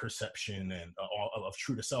 fan perception and of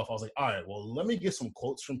true to self, I was like, all right, well, let me get some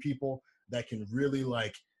quotes from people that can really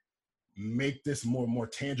like make this more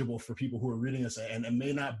tangible for people who are reading this and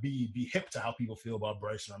may not be hip to how people feel about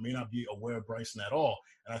Bryson, or may not be aware of Bryson at all.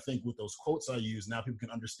 And I think with those quotes I use, now people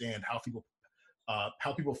can understand how people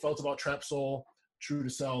felt about Trap Soul, True to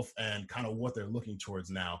Self, and kind of what they're looking towards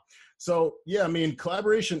now. So yeah, I mean,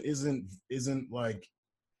 collaboration isn't like,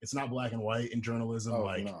 it's not black and white in journalism.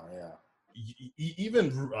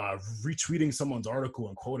 Even retweeting someone's article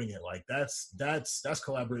and quoting it, like that's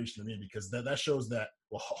collaboration to me, because that shows that,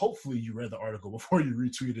 well, hopefully you read the article before you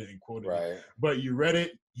retweeted it and quoted it, but you read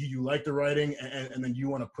it, you like the writing, and then you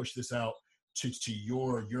want to push this out to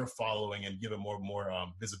your following and give it more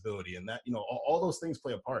visibility, and that, you know, all those things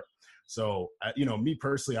play a part. So you know, me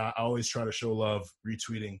personally, I always try to show love,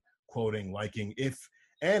 retweeting, quoting, liking,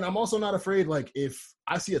 and I'm also not afraid, like, if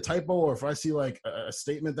I see a typo or if I see like a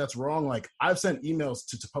statement that's wrong, like I've sent emails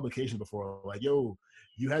to publication before, like, yo,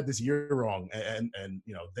 you had this year wrong. And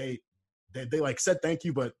you know, they like said thank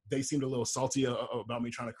you, but they seemed a little salty about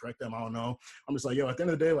me trying to correct them. I don't know. I'm just like, yo, at the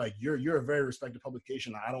end of the day, like you're a very respected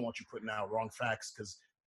publication. I don't want you putting out wrong facts, because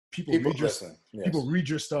people read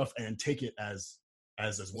your stuff and take it as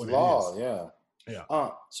what it is. Yeah.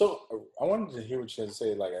 So I wanted to hear what you had to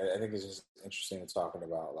say. Like, I think it's just interesting talking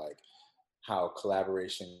about like how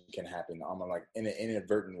collaboration can happen almost like in an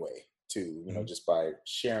inadvertent way too, you know, just by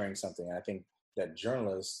sharing something. And I think that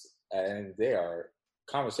journalists at the end of the day are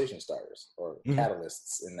conversation starters or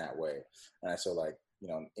catalysts in that way. And so like, you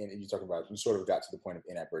know, and you talk about, you sort of got to the point of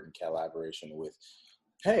inadvertent collaboration with,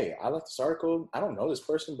 hey, I like this article. I don't know this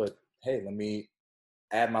person, but hey, let me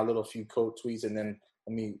add my little few quote tweets and then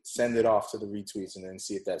let me send it off to the retweets and then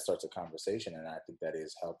see if that starts a conversation. And I think that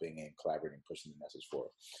is helping and collaborating, pushing the message forward.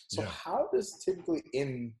 So how does typically,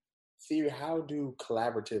 in theory, how do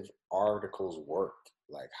collaborative articles work?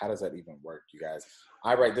 Like, how does that even work, you guys?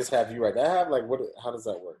 I write this half, you write that half. Like, how does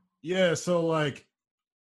that work? Yeah, so like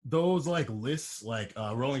those like lists, like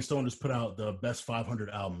Rolling Stone just put out the best 500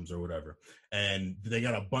 albums or whatever, and they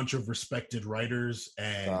got a bunch of respected writers,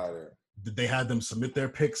 and they had them submit their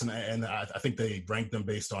picks, and I think they ranked them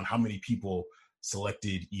based on how many people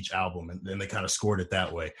selected each album, and then they kind of scored it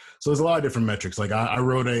that way. So there's a lot of different metrics. Like I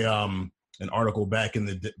wrote an article back in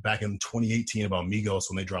 2018 about Migos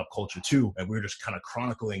when they dropped Culture 2, and we were just kind of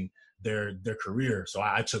chronicling their career. So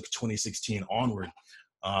I took 2016 onward.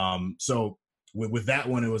 So with that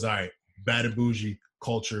one, it was all right. Bad and Bougie,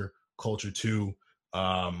 Culture 2,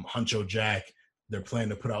 Huncho Jack. They're planning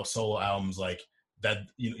to put out solo albums like that.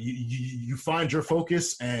 You know, you find your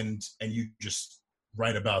focus and you just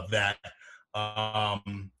write about that. I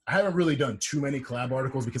haven't really done too many collab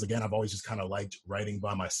articles because, again, I've always just kind of liked writing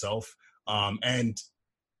by myself. And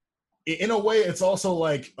in a way, it's also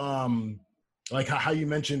like how you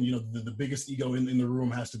mentioned, you know, the biggest ego in the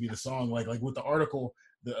room has to be the song. Like with the article,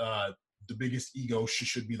 the biggest ego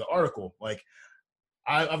should be the article. Like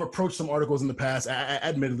I've approached some articles in the past,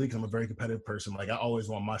 admittedly, because I'm a very competitive person. Like I always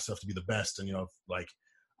want my stuff to be the best, and you know, like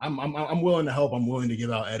I'm willing to help. I'm willing to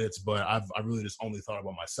give out edits, but I really just only thought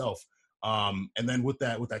about myself. And then with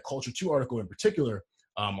that Culture 2 article in particular,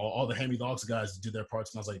 all the Hammy Dogs guys did their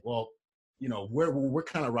parts, and I was like, well, you know, we're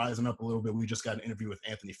kind of rising up a little bit. We just got an interview with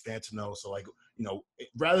Anthony Fantano, so like, you know,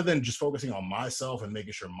 rather than just focusing on myself and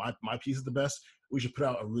making sure my piece is the best, we should put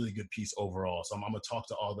out a really good piece overall. So I'm gonna talk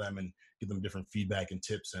to all of them and give them different feedback and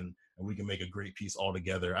tips, and we can make a great piece all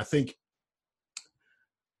together. I think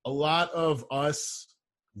a lot of us,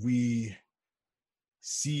 we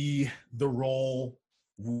see the role,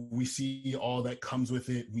 we see all that comes with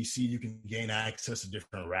it. We see you can gain access to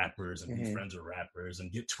different rappers and be friends with rappers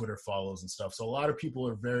and get Twitter follows and stuff. So a lot of people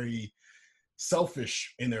are very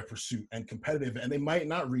selfish in their pursuit and competitive, and they might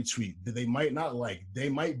not retweet. They might not like. They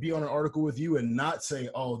might be on an article with you and not say,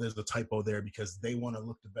 "Oh, there's a typo there," because they want to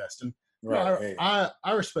look the best. And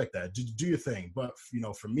I respect that. Do your thing. But you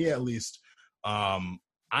know, for me at least,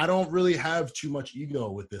 I don't really have too much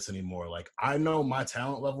ego with this anymore. Like I know my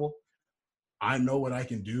talent level. I know what I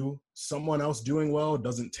can do. Someone else doing well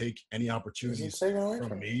doesn't take any opportunities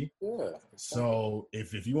from me. Yeah. So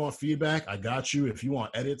if you want feedback, I got you. If you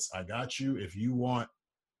want edits, I got you. If you want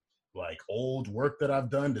like old work that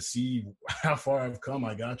I've done to see how far I've come,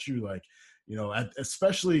 I got you. Like, you know,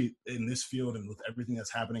 especially in this field and with everything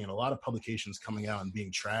that's happening and a lot of publications coming out and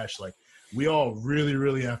being trashed, like we all really,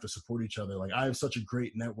 really have to support each other. Like I have such a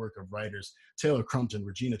great network of writers, Taylor Crumpton,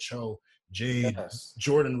 Regina Cho, Jade, yes.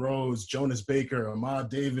 Jordan Rose, Jonas Baker, Ahmad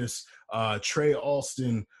Davis, Trey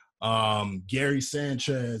Alston, Gary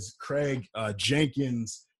Sanchez, Craig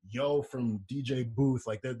Jenkins, Yo from DJ Booth.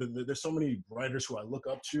 Like there's so many writers who I look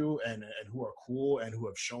up to and who are cool and who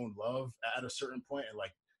have shown love at a certain point. And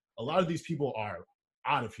like a lot of these people are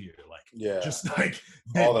out of here. Like, just like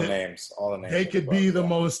all the names. They could be the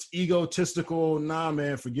most egotistical, nah,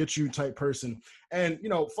 man, forget you type person. And, you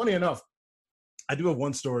know, funny enough, I do have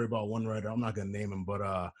one story about one writer. I'm not going to name him, but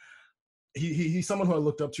he's someone who I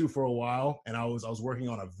looked up to for a while. And I was working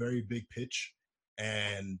on a very big pitch.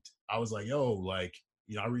 And I was like, yo, like,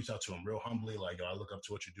 you know, I reached out to him real humbly. Like, yo, I look up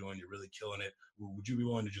to what you're doing. You're really killing it. Would you be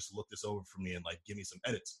willing to just look this over for me and like give me some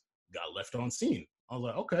edits? Got left on scene. I was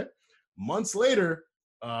like, okay. Months later,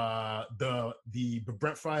 the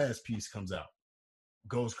Brent Faiyaz piece comes out.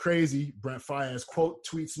 Goes crazy. Brent Faiyaz quote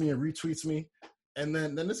tweets me and retweets me. And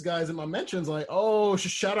then this guy's in my mentions like, oh,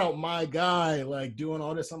 shout out my guy, like doing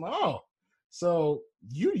all this. I'm like, oh, so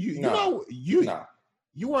you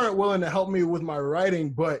weren't willing to help me with my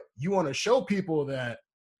writing, but you want to show people that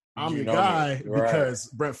I'm your guy because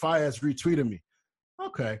Brent Faiyaz retweeted me.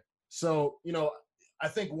 Okay. So, you know, I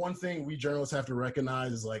think one thing we journalists have to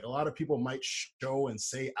recognize is like a lot of people might show and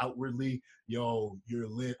say outwardly, yo, you're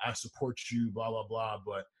lit, I support you, blah, blah, blah.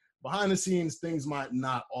 But behind the scenes, things might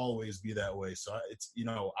not always be that way. So it's, you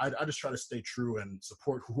know, I just try to stay true and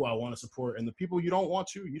support who I want to support. And the people you don't want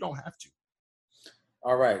to, you don't have to.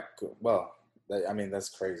 All right. Cool. Well, I mean, that's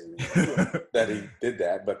crazy that he did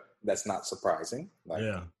that, but that's not surprising. Like,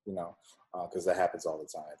 you know, because that happens all the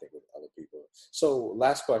time, I think, with other people. So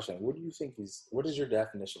last question, what is your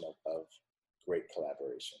definition of great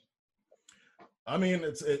collaboration? I mean,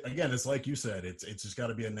 it's like you said, it's just got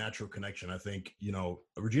to be a natural connection. I think, you know,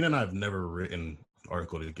 Regina and I have never written an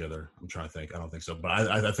article together. I'm trying to think. I don't think so. But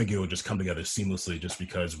I think it would just come together seamlessly just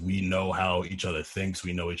because we know how each other thinks.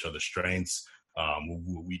 We know each other's strengths.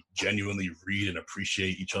 We genuinely read and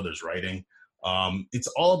appreciate each other's writing. It's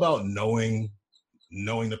all about knowing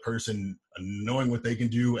the person, knowing what they can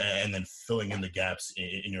do, and then filling in the gaps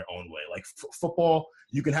in your own way. Like football,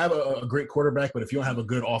 you can have a great quarterback, but if you don't have a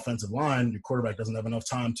good offensive line, your quarterback doesn't have enough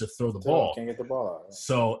time to throw the ball. Can't get the ball out.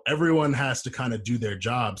 So everyone has to kind of do their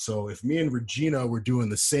job. So if me and Regina were doing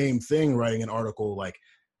the same thing, writing an article, like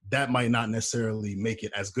that might not necessarily make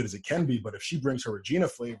it as good as it can be. But if she brings her Regina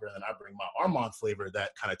flavor and I bring my Armand flavor,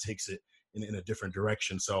 that kind of takes it in a different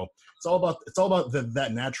direction. So it's all about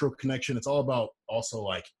that natural connection. It's all about also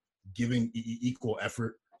like giving equal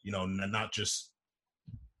effort, you know, not just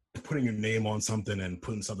putting your name on something and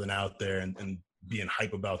putting something out there and being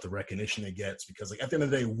hype about the recognition it gets. Because like at the end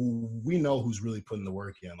of the day, we know who's really putting the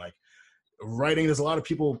work in. Like writing, there's a lot of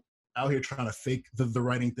people out here trying to fake the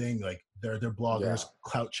writing thing. Like they're bloggers,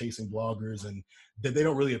 clout chasing bloggers, and they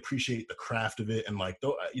don't really appreciate the craft of it. And like,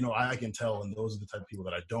 you know, I can tell, and those are the type of people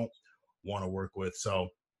that I don't want to work with. So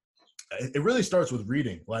it really starts with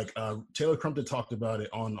reading. Like Taylor Crumpton talked about it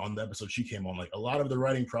on the episode she came on. Like a lot of the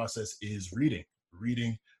writing process is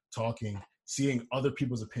reading, talking, seeing other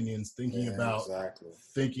people's opinions, thinking about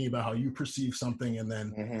how you perceive something, and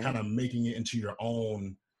then kind of making it into your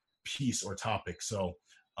own piece or topic. So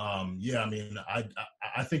I mean,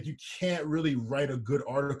 I think you can't really write a good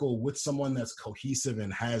article with someone that's cohesive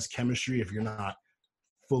and has chemistry if you're not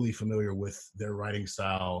fully familiar with their writing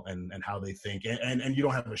style and how they think, and you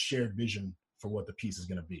don't have a shared vision for what the piece is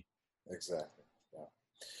going to be. Exactly. Yeah.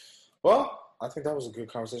 Well, I think that was a good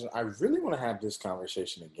conversation. I really want to have this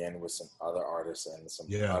conversation again with some other artists and some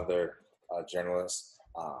other journalists,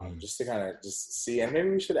 just to kind of just see, and maybe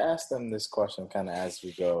we should ask them this question kind of as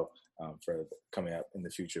we go for coming up in the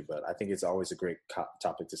future. But I think it's always a great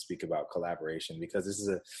topic to speak about collaboration, because this is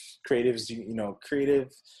a creative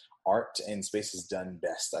art and space is done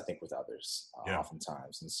best, I think, with others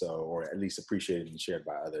oftentimes, and so, or at least appreciated and shared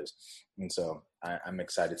by others. And so I'm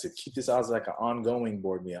excited to keep this as like an ongoing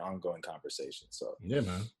board meeting, ongoing conversation. So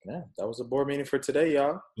that was a board meeting for today,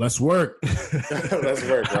 y'all. Let's work. Let's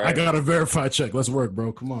work, right? I got a verified check. Let's work,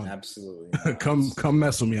 bro. Come on. Absolutely. Come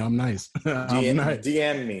mess with me. I'm nice.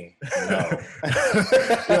 DM me. No.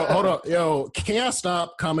 Yo, hold up. Yo, can I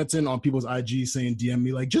stop commenting on people's IG saying DM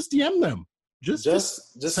me? Like, just DM them. Just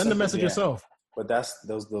send a message yourself. But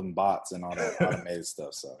those them bots and all that automated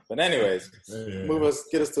stuff. So, but anyways,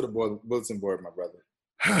 get us to the bulletin board, my brother.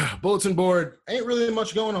 Bulletin board ain't really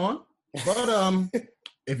much going on, but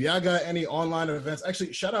if y'all got any online events,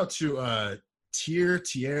 actually shout out to Tier.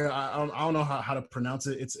 I don't know how to pronounce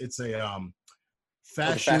it. It's a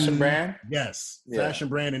fashion brand. Yes, fashion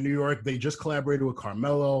brand in New York. They just collaborated with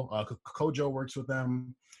Carmelo. Kojo works with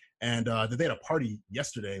them. And they had a party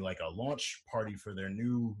yesterday, like a launch party for their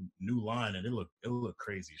new line, and it looked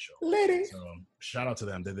crazy. Show, lady. So shout out to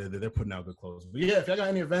them. They're putting out good clothes. But yeah, if y'all got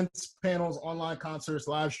any events, panels, online concerts,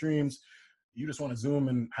 live streams, you just want to Zoom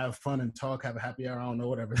and have fun and talk, have a happy hour, I don't know,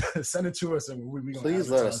 whatever. Send it to us, and we gonna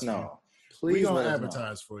please let us know. Please, we're gonna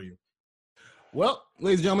advertise for you. Well,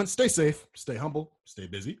 ladies and gentlemen, stay safe, stay humble, stay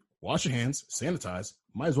busy, wash your hands, sanitize,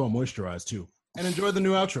 might as well moisturize too, and enjoy the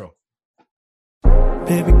new outro.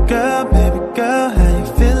 Baby girl, how you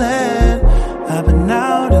feeling? I've been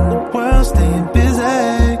out in the world, staying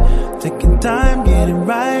busy, taking time, getting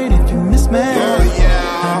right if you miss me.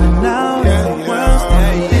 I've been out in the world,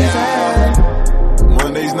 staying busy.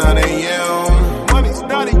 Mondays 9 a.m. Mondays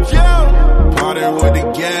 9 a.m. Party with the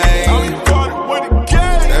gang.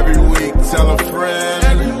 Every week, tell a friend.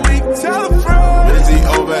 Busy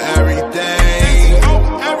over everything.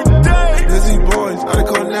 Busy boys,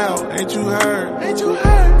 article now. Ain't you heard?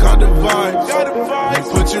 Got the vibes. They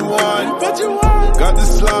put you on. Got the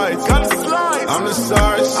slides. I'm the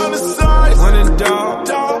size. When in doubt,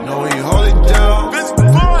 no, we hold it down.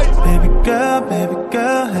 Baby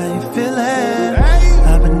girl, how you feeling?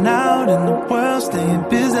 I've been out in the world, staying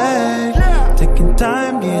busy, taking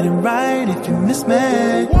time, getting right if you miss me.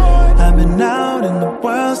 I've been out in the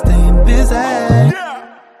world, staying busy.